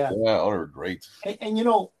things. Yeah, they were great. And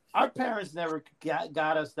our parents never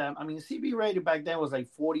got us them. I mean, CB radio back then was like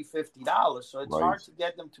 $40-$50, so it's hard to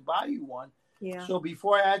get them to buy you one. Yeah. So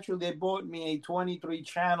before they bought me a 23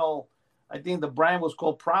 channel. I think the brand was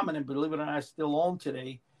called Prominent. Believe it or not, I still own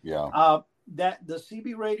today. Yeah. That the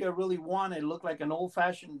CB radio really wanted. It looked like an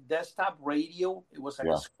old-fashioned desktop radio. It was like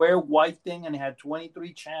a square white thing, and it had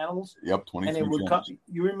 23 channels. Yep, 23 and it would channels.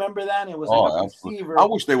 You remember that? It was like a absolutely. receiver. I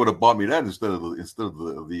wish they would have bought me that instead of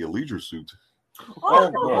the leisure suit. Oh,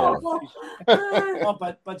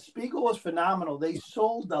 but Spiegel was phenomenal. They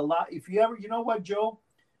sold a lot. If you ever, you know what, Joe?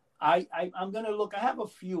 I'm gonna look. I have a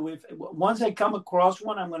few. Once I come across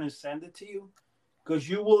one, I'm gonna send it to you. Because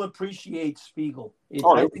you will appreciate Spiegel. They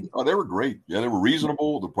were great. Yeah, they were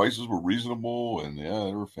reasonable. The prices were reasonable, and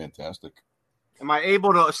they were fantastic. Am I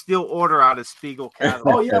able to still order out of Spiegel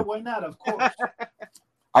catalog? Oh yeah, why not? Of course.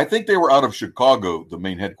 I think they were out of Chicago, the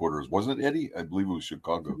main headquarters, wasn't it, Eddie? I believe it was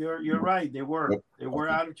Chicago. You're right. They were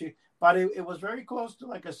out of Chicago, but it was very close to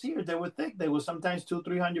like a Sears. They were thick. They were sometimes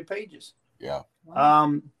 200-300 pages. Yeah.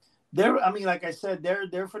 Wow. Like I said,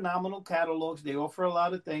 they're phenomenal catalogs. They offer a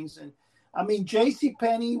lot of things, and I mean,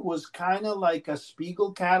 JCPenney was kind of like a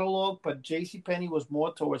Spiegel catalog, but JCPenney was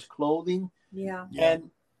more towards clothing. Yeah. And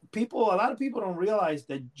a lot of people don't realize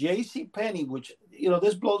that JCPenney, which,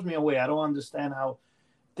 this blows me away. I don't understand how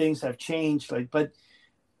things have changed. But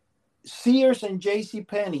Sears and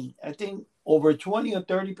JCPenney, I think over 20 or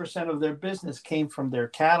 30% of their business came from their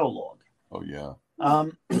catalog. Oh, yeah.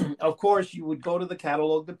 Of course, you would go to the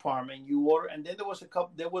catalog department, you order, and then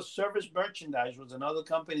there was Service Merchandise, was another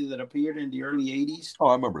company that appeared in the early 80s. Oh,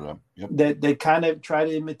 I remember them. Yep. They kind of try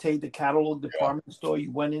to imitate the catalog department store.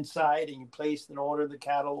 You went inside and you placed an order of the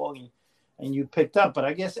catalog and you picked up. But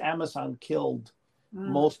I guess Amazon killed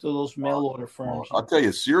most of those mail order firms. I'll tell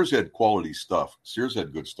you, Sears had quality stuff. Sears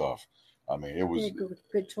had good stuff. I mean, it was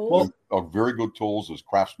good tools. Very good tools as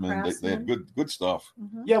craftsmen. They had good stuff.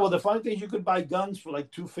 Mm-hmm. Yeah, well, the funny thing is you could buy guns for like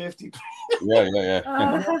 $250.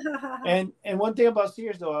 Yeah. And one thing about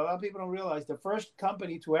Sears, though, a lot of people don't realize the first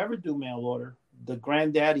company to ever do mail order, the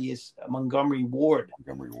granddaddy is Montgomery Ward.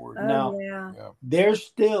 Now, they're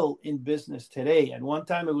still in business today. At one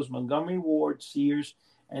time, it was Montgomery Ward, Sears,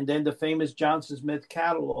 and then the famous Johnson Smith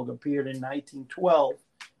catalog appeared in 1912.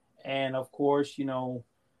 And of course,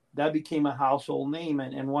 that became a household name.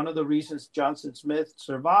 And one of the reasons Johnson Smith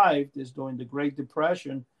survived is during the Great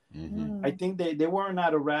Depression. Mm-hmm. I think they weren't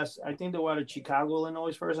out of I think they were out of Chicago,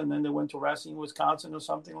 Illinois first, and then they went to Racine, Wisconsin or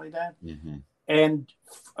something like that. Mm-hmm. And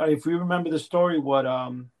if we remember the story, what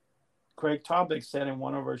Craig Tarbeck said in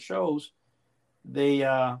one of our shows, they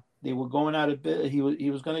were going out of business.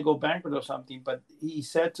 He was going to go bankrupt or something, but he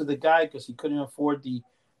said to the guy, because he couldn't afford the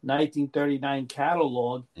 1939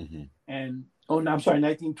 catalog, and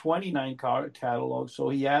 1929 catalog. So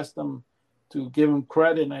he asked them to give him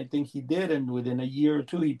credit, and I think he did. And within a year or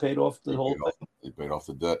two, he paid off the whole thing. He paid off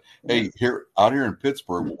the debt. Hey, out here in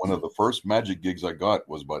Pittsburgh, one of the first magic gigs I got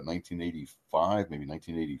was about 1985, maybe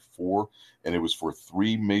 1984, and it was for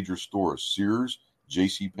 3 major stores: Sears,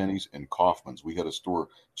 JCPenney's, and Kaufman's. We had a store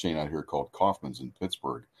chain out here called Kaufman's in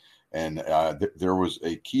Pittsburgh. And there was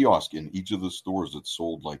a kiosk in each of the stores that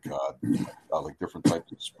sold like different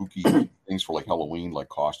types of spooky things for like Halloween, like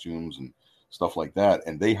costumes and stuff like that.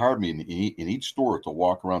 And they hired me in each store to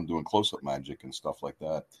walk around doing close-up magic and stuff like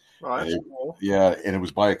that. Oh, that's cool. Yeah, and it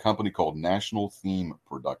was by a company called National Theme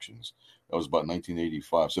Productions. That was about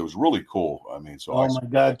 1985. So it was really cool. I mean, so my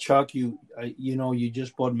God, Chuck, you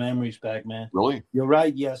just brought memories back, man. Really? You're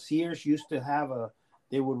right. Yeah, Sears used to have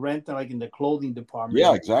they would rent like in the clothing department.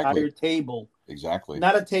 Yeah, exactly. Entire table. Exactly.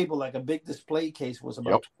 Not a table, like a big display case was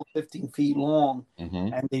about 15 feet long,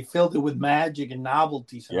 and they filled it with magic and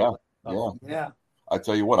novelties. Yeah. I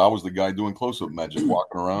tell you what, I was the guy doing close-up magic,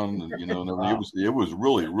 walking around, and Wow. it was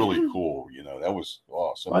really, really cool. That was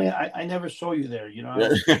awesome. I never saw you there.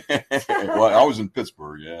 Well, I was in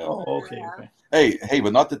Pittsburgh. Yeah. Oh, okay. Hey,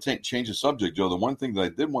 but not to change the subject, Joe. The one thing that I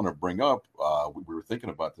did want to bring up, we were thinking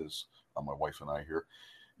about this, my wife and I here.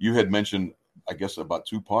 You had mentioned, I guess, about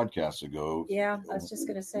 2 podcasts ago. Yeah, I was just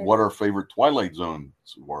going to say what our favorite Twilight Zones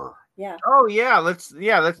were. Yeah. Oh yeah, let's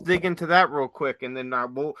dig into that real quick, and then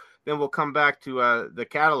we'll come back to the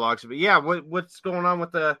catalogs. But yeah, what's going on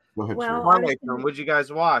with the Twilight Zone? What'd you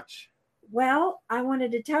guys watch? Well, I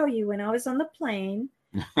wanted to tell you, when I was on the plane,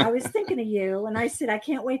 I was thinking of you, and I said I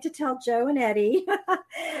can't wait to tell Joe and Eddie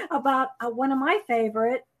about one of my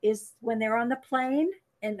favorite is when they're on the plane,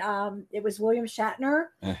 and it was William Shatner,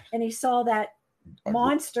 and he saw that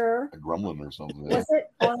monster, a gremlin or something. Was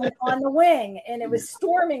it on the wing, and it was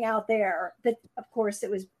storming out there. But of course, it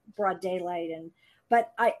was broad daylight,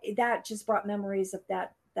 but that just brought memories of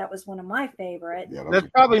that. That was one of my favorite. Yeah, that's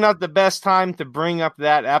probably not the best time to bring up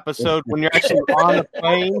that episode when you're actually on the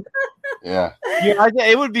plane. Yeah,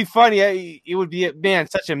 it would be funny. It would be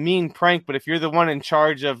such a mean prank. But if you're the one in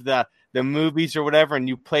charge of the movies or whatever, and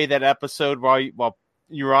you play that episode while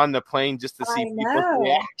you're on the plane just to see people's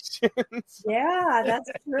reactions. Yeah,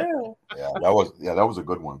 that's true. Yeah, that was a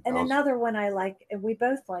good one. And another one I like, and we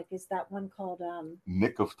both like, is that one called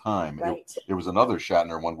Nick of Time. Right. There was another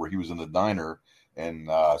Shatner one where he was in the diner, and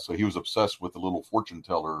so he was obsessed with the little fortune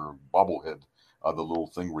teller bobblehead, the little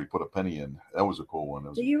thing where he put a penny in. That was a cool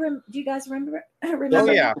one. Do you guys remember?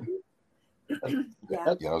 Oh yeah. Yeah,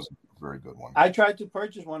 that was a very good one. I tried to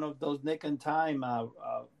purchase one of those Nick and Time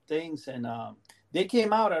things, and they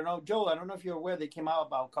came out. I don't know, Joe. I don't know if you're aware. They came out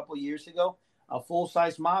about a couple of years ago. a full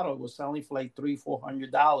size model was selling for like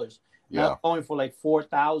 $300-$400. Yeah. Not going for like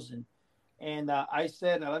 $4,000. And I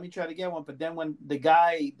said, let me try to get one. But then when the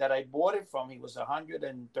guy that I bought it from, he was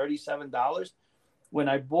 $137. When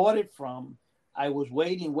I bought it from, I was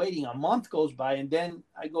waiting. A month goes by, and then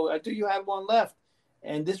I go, I thought you had one left.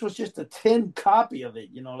 And this was just a tin copy of it,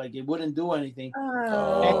 like it wouldn't do anything.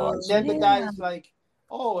 Oh, and then the guy's like,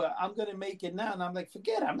 oh, I'm going to make it now. And I'm like,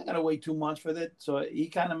 forget it. I'm not going to wait 2 months for that. So he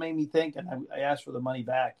kind of made me think, and I asked for the money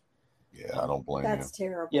back. Yeah, I don't blame you. That's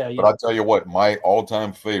terrible. Yeah. But I'll tell you what, my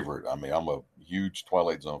all-time favorite, I mean, I'm a huge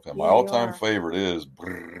Twilight Zone fan. My all-time favorite is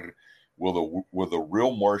Will the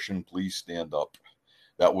Real Martian Please Stand Up?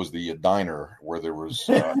 That was the diner where there was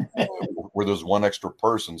where there's one extra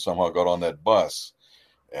person somehow got on that bus.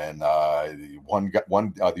 And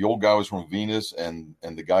the old guy was from Venus, and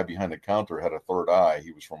the guy behind the counter had a third eye.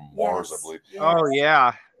 He was from Mars, I believe. Yes. Oh,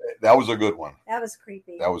 yeah. That was a good one. That was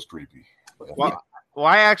creepy. Well,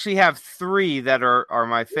 I actually have 3 that are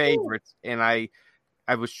my favorites, and I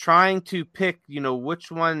was trying to pick, which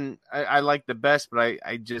one I like the best, but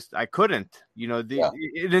I couldn't.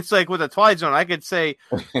 It's like with the Twilight Zone, I could say,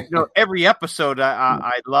 every episode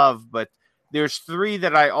I love, but there's 3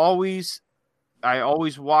 that I always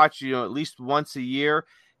watch, at least once a year,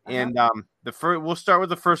 and we'll start with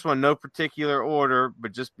the first one, no particular order,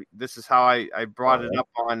 but just this is how I brought it up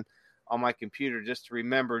on my computer just to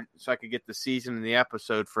remember so I could get the season and the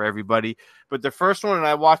episode for everybody. But the first one, and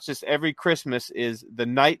I watch this every Christmas, is The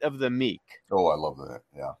Night of the Meek. Oh, I love that.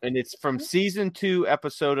 Yeah. And it's from season 2,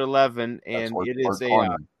 episode 11. And Art, it is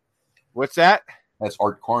Carney. What's that? That's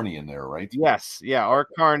Art Carney in there, right? Yes. Yeah. Art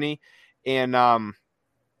Carney. And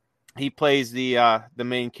he plays the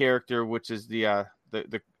main character, which is the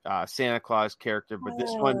Santa Claus character. But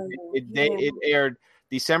this one, it aired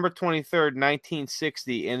December 23rd,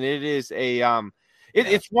 1960, and it is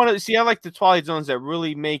it's one of I like the Twilight Zones that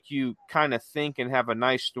really make you kind of think and have a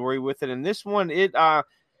nice story with it. And this one,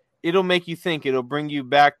 it'll make you think. It'll bring you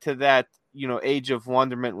back to that age of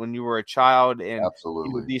wonderment when you were a child, and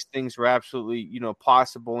absolutely these things were absolutely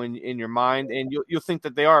possible in your mind, and you'll think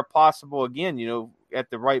that they are possible again. At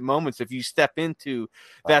the right moments if you step into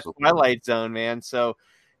that absolutely. Twilight Zone, man. So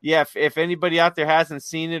yeah, if anybody out there hasn't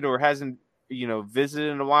seen it or hasn't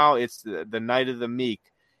visited in a while, it's the Night of the Meek.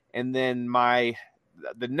 And then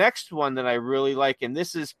the next one that I really like, and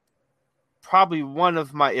this is probably one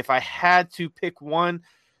of my, if I had to pick one,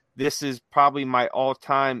 this is probably my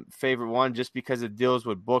all-time favorite one, just because it deals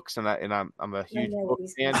with books, and I'm a huge book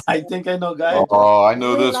fan. I think I know, guys. Oh, I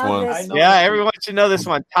know this one. Everyone should know this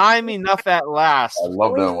one. Time Enough at Last. I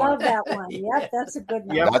love that one. Love that one. Yep, that's a good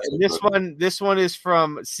one. Yep. This one is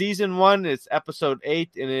from season 1. It's episode 8,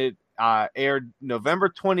 and it aired November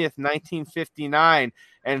 20th, 1959.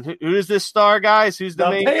 And who is this star, guys? Who's the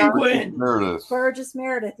main Penguin? Meredith. Burgess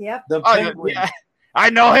Meredith. Yep. The Penguin. Yeah. I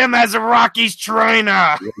know him as a Rockies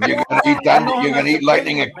trainer. You're gonna eat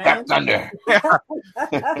lightning and crack thunder.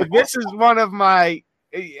 This is one of my.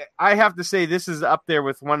 I have to say, this is up there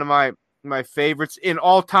with one of my favorites in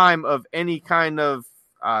all time of any kind of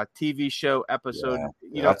TV show episode.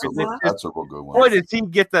 That's a real good one. Boy, did he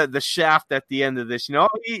get the shaft at the end of this?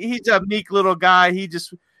 He's a meek little guy. He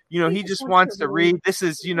just he just wants to read. This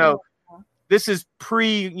is This is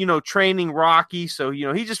pre, training Rocky. So,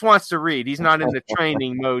 he just wants to read. He's not in the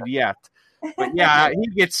training mode yet. But, yeah, he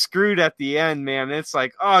gets screwed at the end, man. It's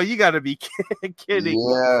like, oh, you got to be kidding.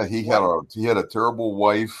 Yeah, he had a terrible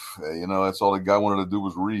wife. That's all the guy wanted to do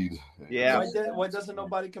was read. Yeah. Why doesn't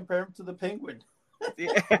nobody compare him to the Penguin?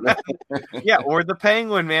 Yeah, or the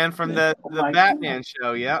Penguin, man, from the Batman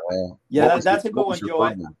show. Yeah. That's a good one,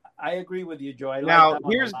 Joe. I agree with you, Joe.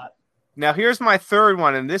 Now, here's my third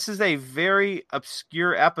one, and this is a very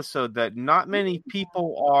obscure episode that not many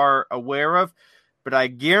people are aware of, but I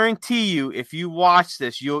guarantee you, if you watch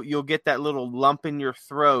this, you'll get that little lump in your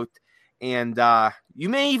throat, and you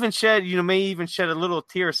may even shed a little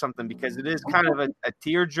tear or something, because it is kind of a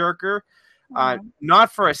tear jerker,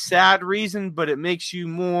 not for a sad reason, but it makes you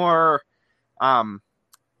more kind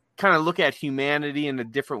of look at humanity in a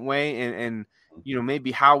different way, and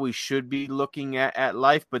maybe how we should be looking at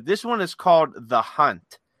life. But this one is called The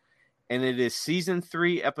Hunt, and it is season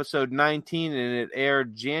 3, episode 19, and it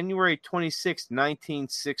aired January 26,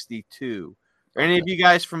 1962. Are any of you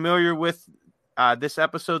guys familiar with this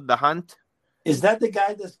episode, The Hunt? Is that the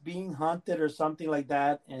guy that's being hunted or something like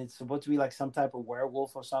that, and it's supposed to be like some type of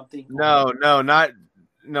werewolf or something? No, not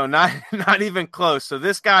even close. So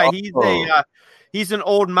this guy, he's an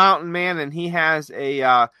old mountain man, and he has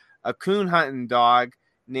a coon hunting dog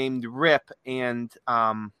named Rip, and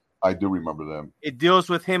I do remember them. It deals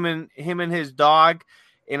with him and his dog,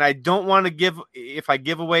 and I don't want to if I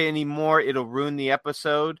give away any more, it'll ruin the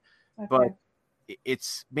episode. Okay. But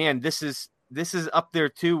it's, man, this is up there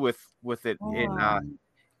too with it. Oh. And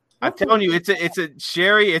I'm telling you, it's a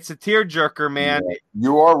Sherry, it's a tearjerker, man. Yeah,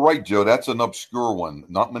 you are right, Joe. That's an obscure one.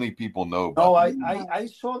 Not many people know about. I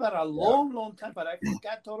saw that a long time, but I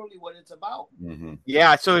forgot totally what it's about. Mm-hmm.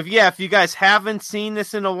 Yeah, so if you guys haven't seen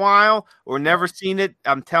this in a while or never seen it,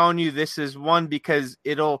 I'm telling you, this is one, because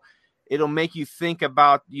it'll make you think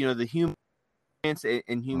about, the humans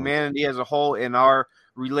and humanity as a whole, and our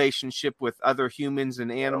relationship with other humans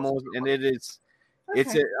and animals, and it is.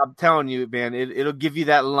 Okay. I'm telling you, man, it'll give you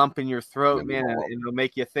that lump in your throat, man, and it'll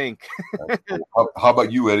make you think. How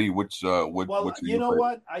about you, Eddie? What's you know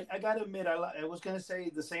what? I got to admit, I was going to say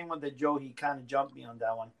the same one that Joe, he kind of jumped me on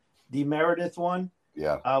that one. The Meredith one.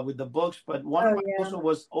 Yeah. With the books, but one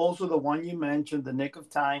was also the one you mentioned, The Nick of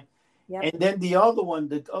Time. Yep. And then the other one,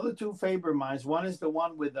 the other two favorite mines, one is the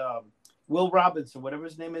one with Will Robinson, whatever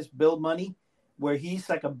his name is, Bill Money, where he's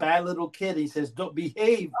like a bad little kid. He says, "Don't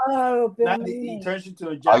behave." Oh, he turns into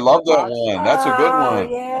a. I love that one. That's a good one.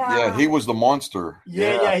 Yeah, he was the monster.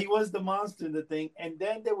 Yeah, he was the monster in the thing. And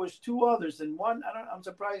then there was two others, and one I'm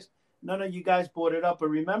surprised none of you guys brought it up. But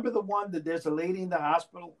remember the one that there's a lady in the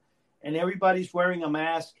hospital, and everybody's wearing a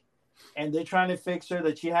mask, and they're trying to fix her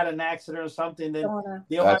that she had an accident or something. Then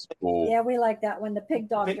that's cool. Yeah, we like that one. The pig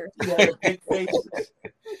doctor. The pig faces.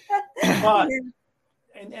 But.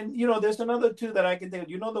 And there's another two that I can think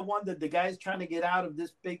of. The one that the guy's trying to get out of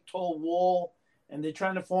this big tall wall, and they're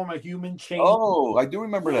trying to form a human chain. Oh, I do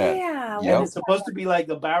remember that. Yeah, and it's supposed to be like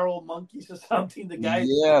a barrel of monkeys or something. The guys.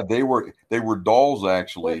 Yeah, they were dolls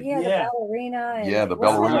actually. Well, the ballerina. And the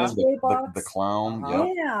ballerina, the clown.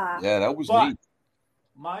 Uh-huh. Yeah, that was neat.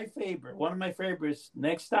 My favorite, one of my favorites.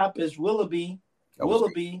 Next stop is Willoughby. That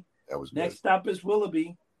was next stop is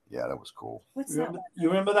Willoughby. Yeah, that was cool. You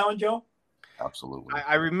remember that one, Joe? Absolutely.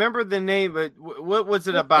 I remember the name, but what was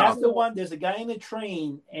it about? That's the one. There's a guy in a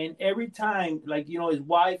train, and every time, his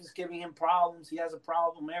wife is giving him problems. He has a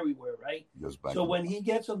problem everywhere, right? So when he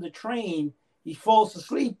gets on the train, he falls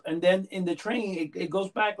asleep, and then in the train, it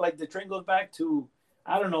goes back, like the train goes back to,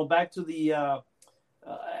 I don't know, back to the,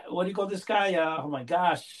 what do you call this guy? Oh my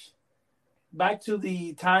gosh. Back to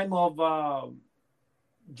the time of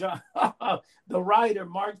John, the writer,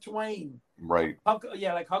 Mark Twain. Right.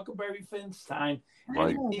 Like Huckleberry Finn's time.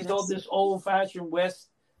 Right. He's all this old-fashioned West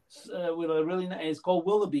with a really nice. It's called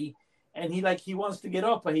Willoughby, and he wants to get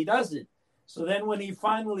up, but he doesn't. So then, when he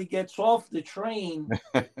finally gets off the train,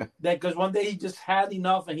 because one day he just had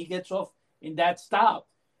enough, and he gets off in that stop.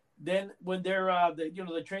 Then when they're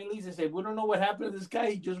the train leaves, they say, "We don't know what happened to this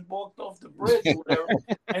guy. He just walked off the bridge or whatever."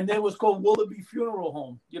 And then it was called Willoughby Funeral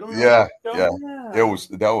Home. You know? Yeah. It was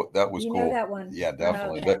that was cool. Know that one. Yeah,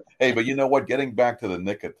 definitely. But you know what? Getting back to the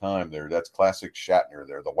Nick of Time, that's classic Shatner.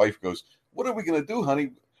 There, the wife goes, "What are we gonna do,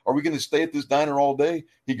 honey? Are we gonna stay at this diner all day?"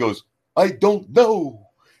 He goes, "I don't know."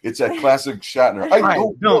 It's that classic Shatner. I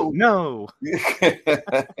don't know.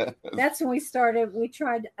 That's when we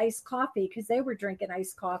tried iced coffee because they were drinking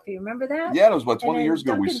iced coffee. Remember that? Yeah, it was about 20 years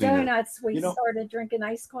ago. We seen Donuts. We started drinking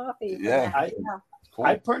iced coffee. Yeah.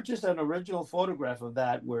 I purchased an original photograph of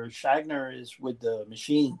that where Shatner is with the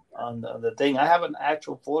machine on the thing. I have an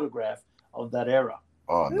actual photograph of that era.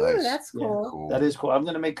 Oh, nice. Ooh, that's cool. Yeah, cool. That is cool. I'm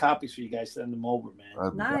going to make copies for you guys. Send them over,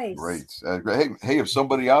 man. Nice. Great. Hey, if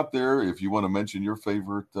somebody out there, if you want to mention your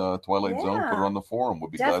favorite Twilight Zone, put it on the forum. We'll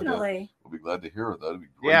be glad to hear it. That'd be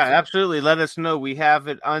great. Yeah, absolutely. Let us know. We have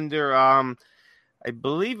it under, I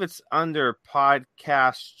believe it's under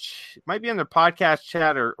podcast. It might be under podcast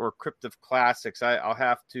chat or Crypt of Classics. I'll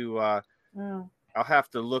have to. I'll have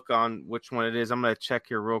to look on which one it is. I'm going to check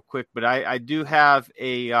here real quick. But I do have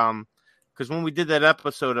a because when we did that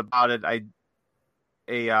episode about it,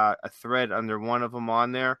 a thread under one of them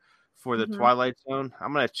on there for the Twilight Zone.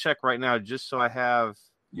 I'm going to check right now just so I have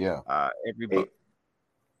everybody.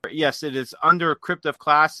 Yes, it is under Crypt of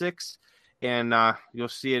Classics, and you'll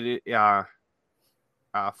see it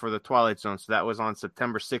for the Twilight Zone. So that was on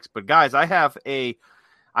September 6th. But guys, I have a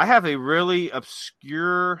really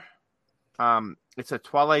obscure. It's a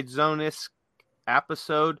Twilight Zone-esque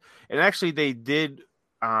episode, and actually they did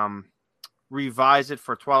revise it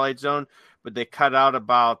for Twilight Zone, but they cut out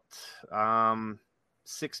about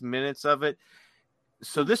 6 minutes of it.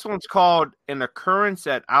 So this one's called An Occurrence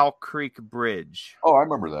at Owl Creek Bridge. Oh, I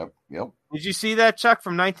remember that. Yep. Did you see that, Chuck,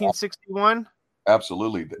 from 1961?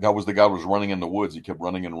 Absolutely. That was the guy who was running in the woods. He kept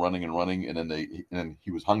running and running and running, and then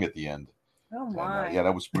he was hung at the end. Oh my! And,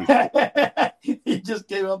 that was pretty. He just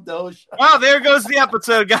gave up the whole show. Oh, there goes the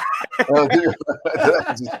episode, guys.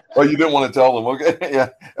 Oh, you didn't want to tell them, okay? Yeah,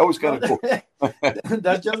 that was kind of cool.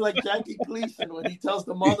 That's just like Jackie Gleason when he tells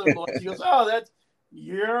the mother-in-law. She goes, "Oh,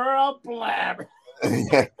 you're a blabber."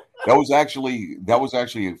 Yeah, that was actually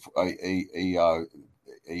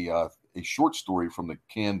a short story from the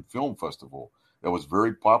Cannes Film Festival that was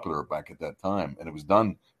very popular back at that time, and it was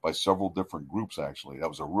done by several different groups. Actually, that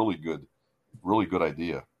was a really good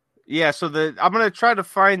idea. Yeah, so I'm going to try to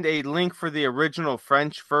find a link for the original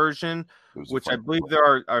French version, which I believe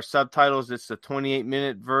there are subtitles. It's the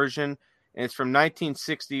 28-minute version, and it's from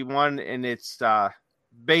 1961, and it's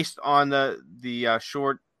based on the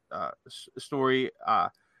short story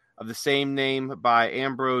of the same name by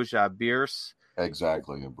Ambrose Bierce.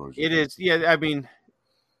 Exactly, Ambrose. It is, yeah. I mean,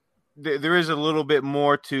 there is a little bit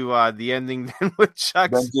more to the ending than what Chuck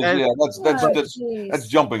said. Yeah, that's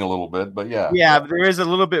jumping a little bit, but yeah. Yeah, but there is a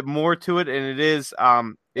little bit more to it, and it is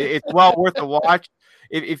it's well worth the watch.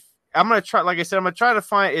 If I'm gonna try, like I said, I'm gonna try to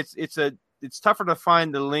find it's tougher to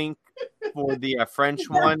find the link for the French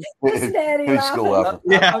one. He's still laughing.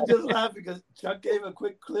 Yeah, I'm just laughing because Chuck gave a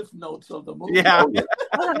quick cliff notes of the movie. Yeah,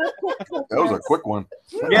 that was a quick one.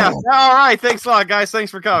 Yeah. All right. Thanks a lot, guys. Thanks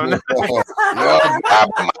for coming. But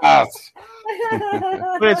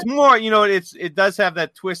it's more, it does have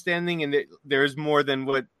that twist ending, and there's more than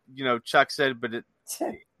what Chuck said. But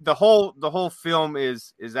the whole film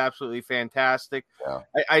is absolutely fantastic. Yeah.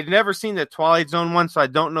 I'd never seen the Twilight Zone one, so I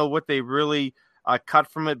don't know what they really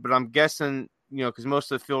cut from it. But I'm guessing, because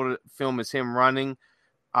most of the film is him running.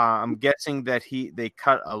 I'm guessing that they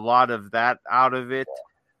cut a lot of that out of it.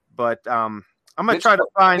 But I'm gonna try to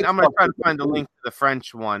find the link to the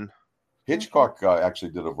French one. Hitchcock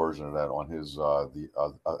actually did a version of that on his I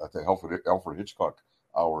think Alfred Hitchcock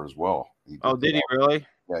Hour as well. Did he really?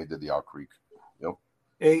 Yeah, he did the Owl Creek. Yep.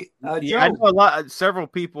 Hey, yeah, I know several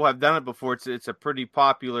people have done it before. It's a pretty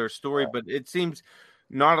popular story, but it seems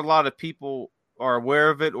not a lot of people are aware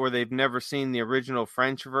of it, or they've never seen the original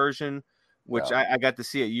French version, which I got to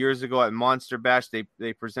see it years ago at Monster Bash.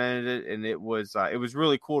 They presented it, and it was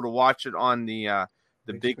really cool to watch it on the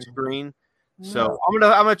big screen. So I'm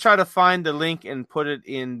gonna try to find the link and put it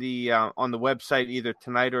in the on the website either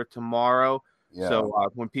tonight or tomorrow. Yeah. So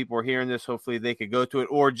when people are hearing this, hopefully they could go to it,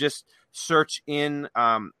 or just search in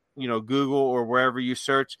Google or wherever you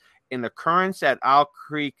search "An Occurrence at Owl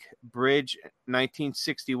Creek Bridge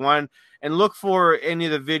 1961" and look for any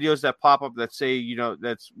of the videos that pop up that say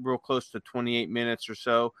that's real close to 28 minutes or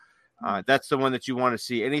so. That's the one that you want to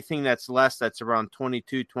see. Anything that's less, that's around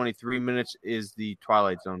 22, 23 minutes, is the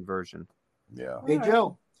Twilight Zone version. Yeah. Hey,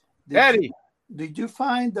 Joe. Eddie. Did you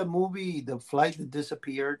find the movie The Flight That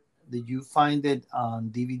Disappeared? Did you find it on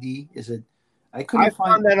DVD? I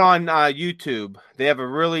found that on YouTube. They have a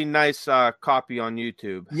really nice copy on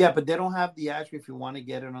YouTube. Yeah, but they don't have the actual. If you want to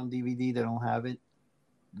get it on DVD, they don't have it.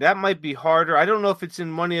 That might be harder. I don't know if it's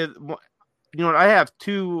in one of. I have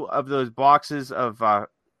 2 of those boxes of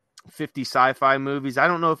 50 sci-fi movies. I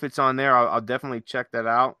don't know if it's on there. I'll definitely check that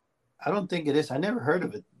out. I don't think it is. I never heard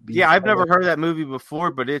of it. Yeah, I've never heard of that movie before,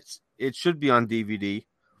 but it should be on DVD.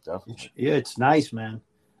 Definitely. Yeah, it's nice, man.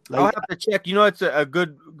 I'll have to check. It's a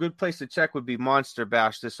good place to check would be Monster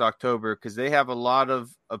Bash this October, because they have a lot of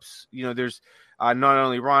there's not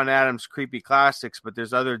only Ron Adams Creepy Classics, but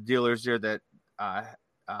there's other dealers there that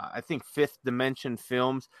I think Fifth Dimension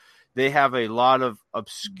Films. They have a lot of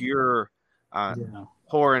obscure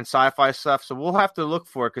horror and sci-fi stuff, so we'll have to look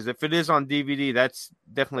for it, because if it is on DVD, that's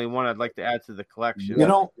definitely one I'd like to add to the collection.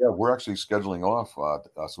 We're actually scheduling off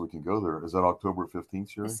so we can go there. Is that October 15th,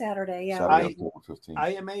 Sherry? Saturday, yeah. Saturday, October 15th. I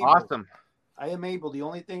am able. Awesome. I am able. The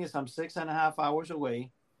only thing is I'm 6.5 hours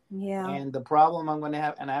away. Yeah. And the problem I'm going to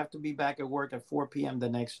have, and I have to be back at work at 4 p.m. the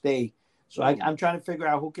next day. So I'm trying to figure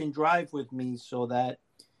out who can drive with me, so that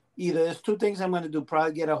either there's 2 things I'm going to do.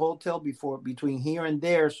 Probably get a hotel between here and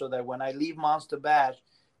there, so that when I leave Monster Bash,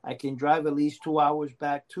 I can drive at least 2 hours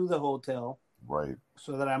back to the hotel. Right.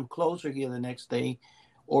 So that I'm closer here the next day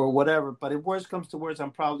or whatever. But if worst comes to worst,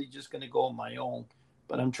 I'm probably just going to go on my own.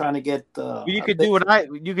 But I'm trying to get you could do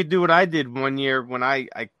what I did one year when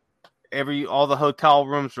all the hotel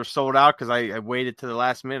rooms were sold out, because I waited to the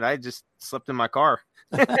last minute. I just slept in my car.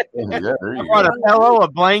 Yeah, there you I brought go. a pillow, a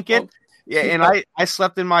blanket. Yeah, and I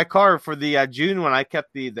slept in my car for the June when I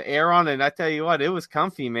kept the air on, and I tell you what, it was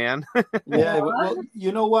comfy, man. Yeah, well,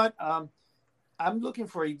 you know what? I'm looking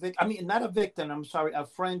for not a victim. I'm sorry, a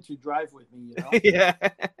friend to drive with me. Yeah,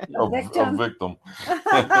 a victim.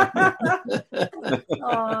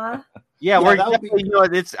 Yeah, we're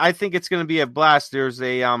definitely. I think it's going to be a blast. There's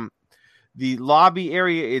a The lobby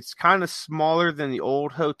area, it's kind of smaller than the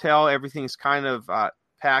old hotel. Everything's kind of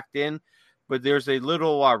packed in, but there's a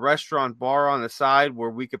little restaurant bar on the side where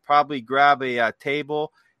we could probably grab a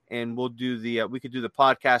table, and we'll do we could do the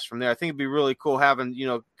podcast from there. I think it'd be really cool having,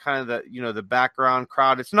 kind of the background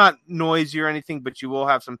crowd. It's not noisy or anything, but you will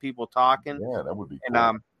have some people talking. Yeah, that would be cool.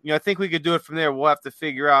 And, I think we could do it from there. We'll have to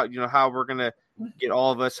figure out, how we're going to get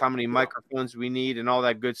all of us, how many microphones we need and all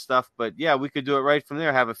that good stuff. But yeah, we could do it right from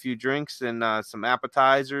there. Have a few drinks and some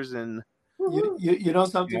appetizers. And you know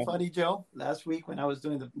something funny, Joe? Last week when I was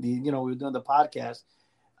doing we were doing the podcast,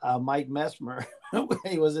 Mike Mesmer,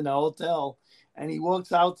 he was in a hotel and he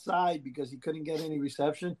walks outside because he couldn't get any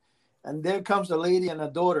reception. And there comes a lady and a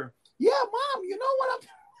daughter. Yeah, Mom, you know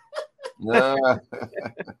what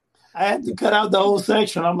I had to cut out the whole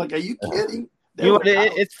section. I'm like, are you kidding?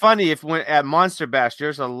 It's funny when at Monster Bash,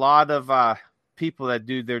 there's a lot of people that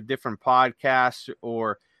do their different podcasts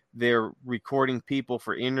or they're recording people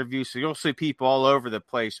for interviews. So you'll see people all over the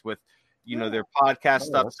place with, their podcast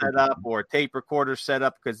stuff set up or tape recorder set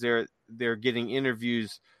up because they're getting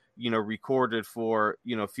interviews, recorded for,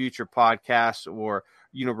 future podcasts or,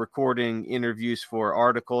 recording interviews for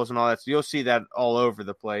articles and all that. So you'll see that all over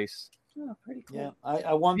the place. Oh, pretty cool. Yeah,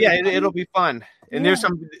 I wonder. Yeah, it'll be fun. And there's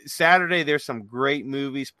some Saturday. There's some great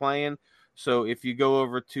movies playing. So if you go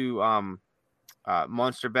over to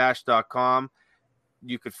monsterbash.com,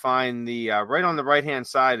 you could find the right on the right hand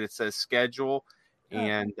side. It says schedule,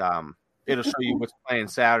 and it'll show you what's playing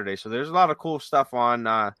Saturday. So there's a lot of cool stuff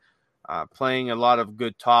on playing, a lot of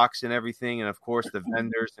good talks and everything, and of course the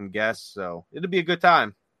vendors and guests. So it'll be a good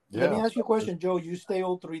time. Yeah. Let me ask you a question, Joe. You stay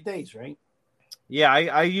all 3 days, right? Yeah,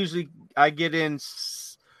 I usually get in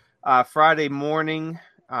Friday morning.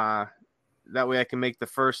 That way I can make the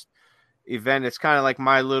first event. It's kind of like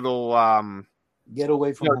my little get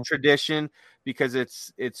away from tradition because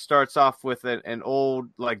it starts off with an old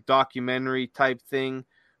like documentary type thing,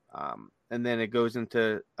 and then it goes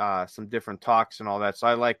into some different talks and all that. So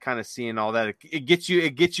I like kind of seeing all that. It gets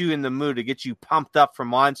you in the mood. It gets you pumped up for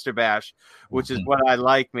Monster Bash, which is what I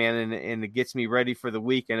like, man. And it gets me ready for the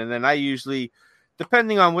weekend. And then I usually,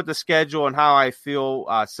 depending on what the schedule and how I feel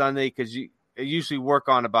Sunday, because I usually work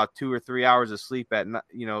on about 2 or 3 hours of sleep at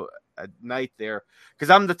night there. Because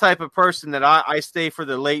I'm the type of person that I stay for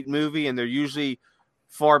the late movie, and they're usually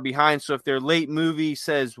far behind. So if their late movie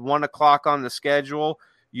says 1 o'clock on the schedule,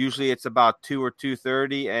 usually it's about 2 or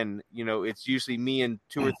 2:30, and it's usually me and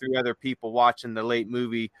 2 or 3 other people watching the late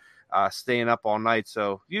movie, staying up all night.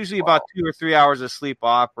 So usually about 2 or 3 hours of sleep I'll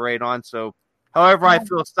operate on. So however I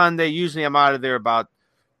feel Sunday, usually I'm out of there about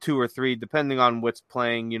 2 or 3, depending on what's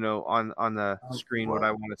playing, on the screen, what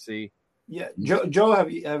I want to see. Yeah, Joe, have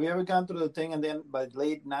you ever gone through the thing and then by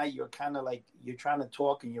late night you're kind of like you're trying to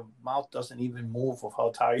talk and your mouth doesn't even move of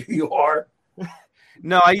how tired you are?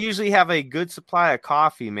 No, I usually have a good supply of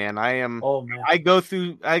coffee, man. I go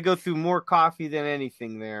through more coffee than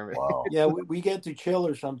anything there. Wow. Yeah, we get to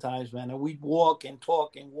Chiller sometimes, man, and we walk and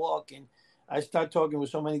talk and walk, and I start talking with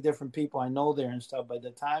so many different people I know there and stuff. By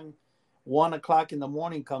the time 1 o'clock in the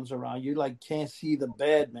morning comes around, you like can't see the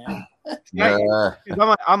bed, man. Yeah.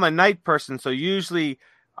 I'm a night person, so usually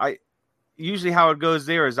how it goes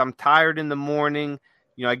there is I'm tired in the morning.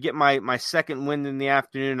 I get my second wind in the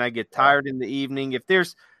afternoon. I get tired in the evening. If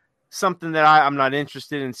there's something that I'm not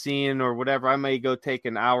interested in seeing or whatever, I may go take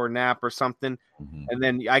an hour nap or something, and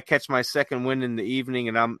then I catch my second wind in the evening,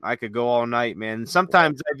 and I could go all night, man.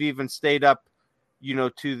 Sometimes I've even stayed up,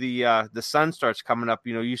 to the sun starts coming up.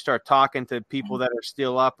 You start talking to people that are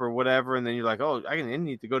still up or whatever, and then you're like, oh, I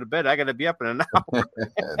need to go to bed. I got to be up in an hour.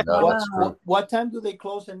 No, what time do they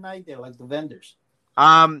close at night there, like the vendors?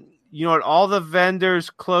 All the vendors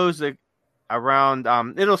close around.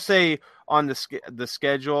 It'll say on the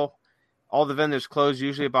schedule, all the vendors close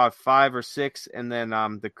usually about 5 or 6, and then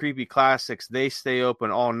the Creepy Classics, they stay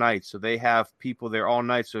open all night, so they have people there all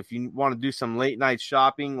night. So if you want to do some late night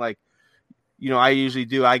shopping, like I usually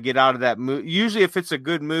do, I get out of that movie. Usually, if it's a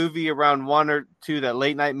good movie around 1 or 2, that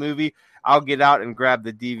late night movie, I'll get out and grab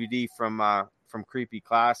the DVD from Creepy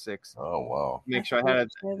Classics. Oh wow! Make sure I had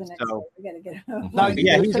it. So we gotta get home.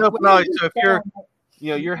 He's open all. So if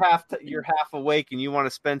you're half awake and you want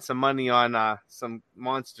to spend some money on some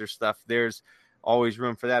monster stuff, there's always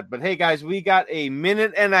room for that. But hey, guys, we got a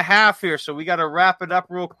minute and a half here, so we got to wrap it up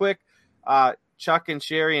real quick. Chuck and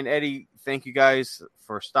Sherry and Eddie, thank you guys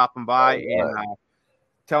for stopping by and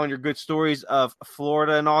telling your good stories of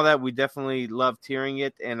Florida and all that. We definitely loved hearing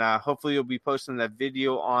it, and hopefully you'll be posting that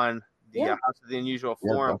video on the House of the Unusual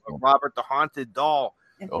Forum of Robert the Haunted Doll.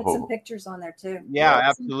 And put some pictures on there too. Yeah,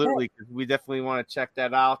 absolutely. Because we definitely want to check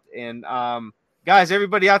that out. And guys,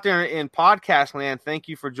 everybody out there in podcast land, thank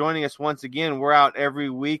you for joining us once again. We're out every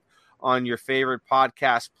week on your favorite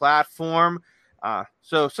podcast platform.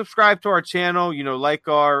 So subscribe to our channel, like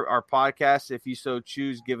our podcast. If you so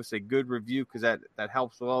choose, give us a good review because that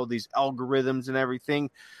helps with all these algorithms and everything.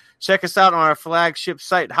 Check us out on our flagship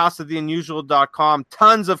site, houseoftheunusual.com.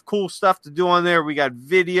 Tons of cool stuff to do on there. We got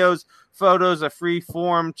videos, photos, a free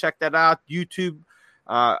form. Check that out. YouTube,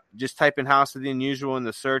 just type in House of the Unusual in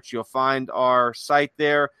the search. You'll find our site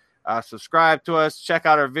there. Subscribe to us. Check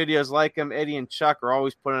out our videos. Like them. Eddie and Chuck are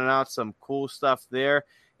always putting out some cool stuff there.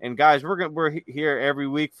 And guys, we're here every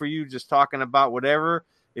week for you, just talking about whatever.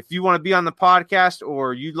 If you want to be on the podcast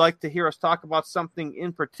or you'd like to hear us talk about something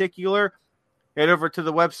in particular, head over to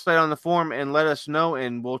the website on the forum and let us know,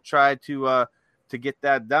 and we'll try to get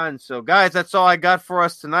that done. So, guys, that's all I got for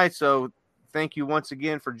us tonight. So, thank you once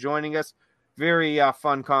again for joining us. Very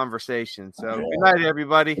fun conversation. So, good night,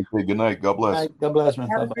 everybody. Okay, good night. God bless. God bless, man.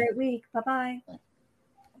 Have a great week. Bye-bye.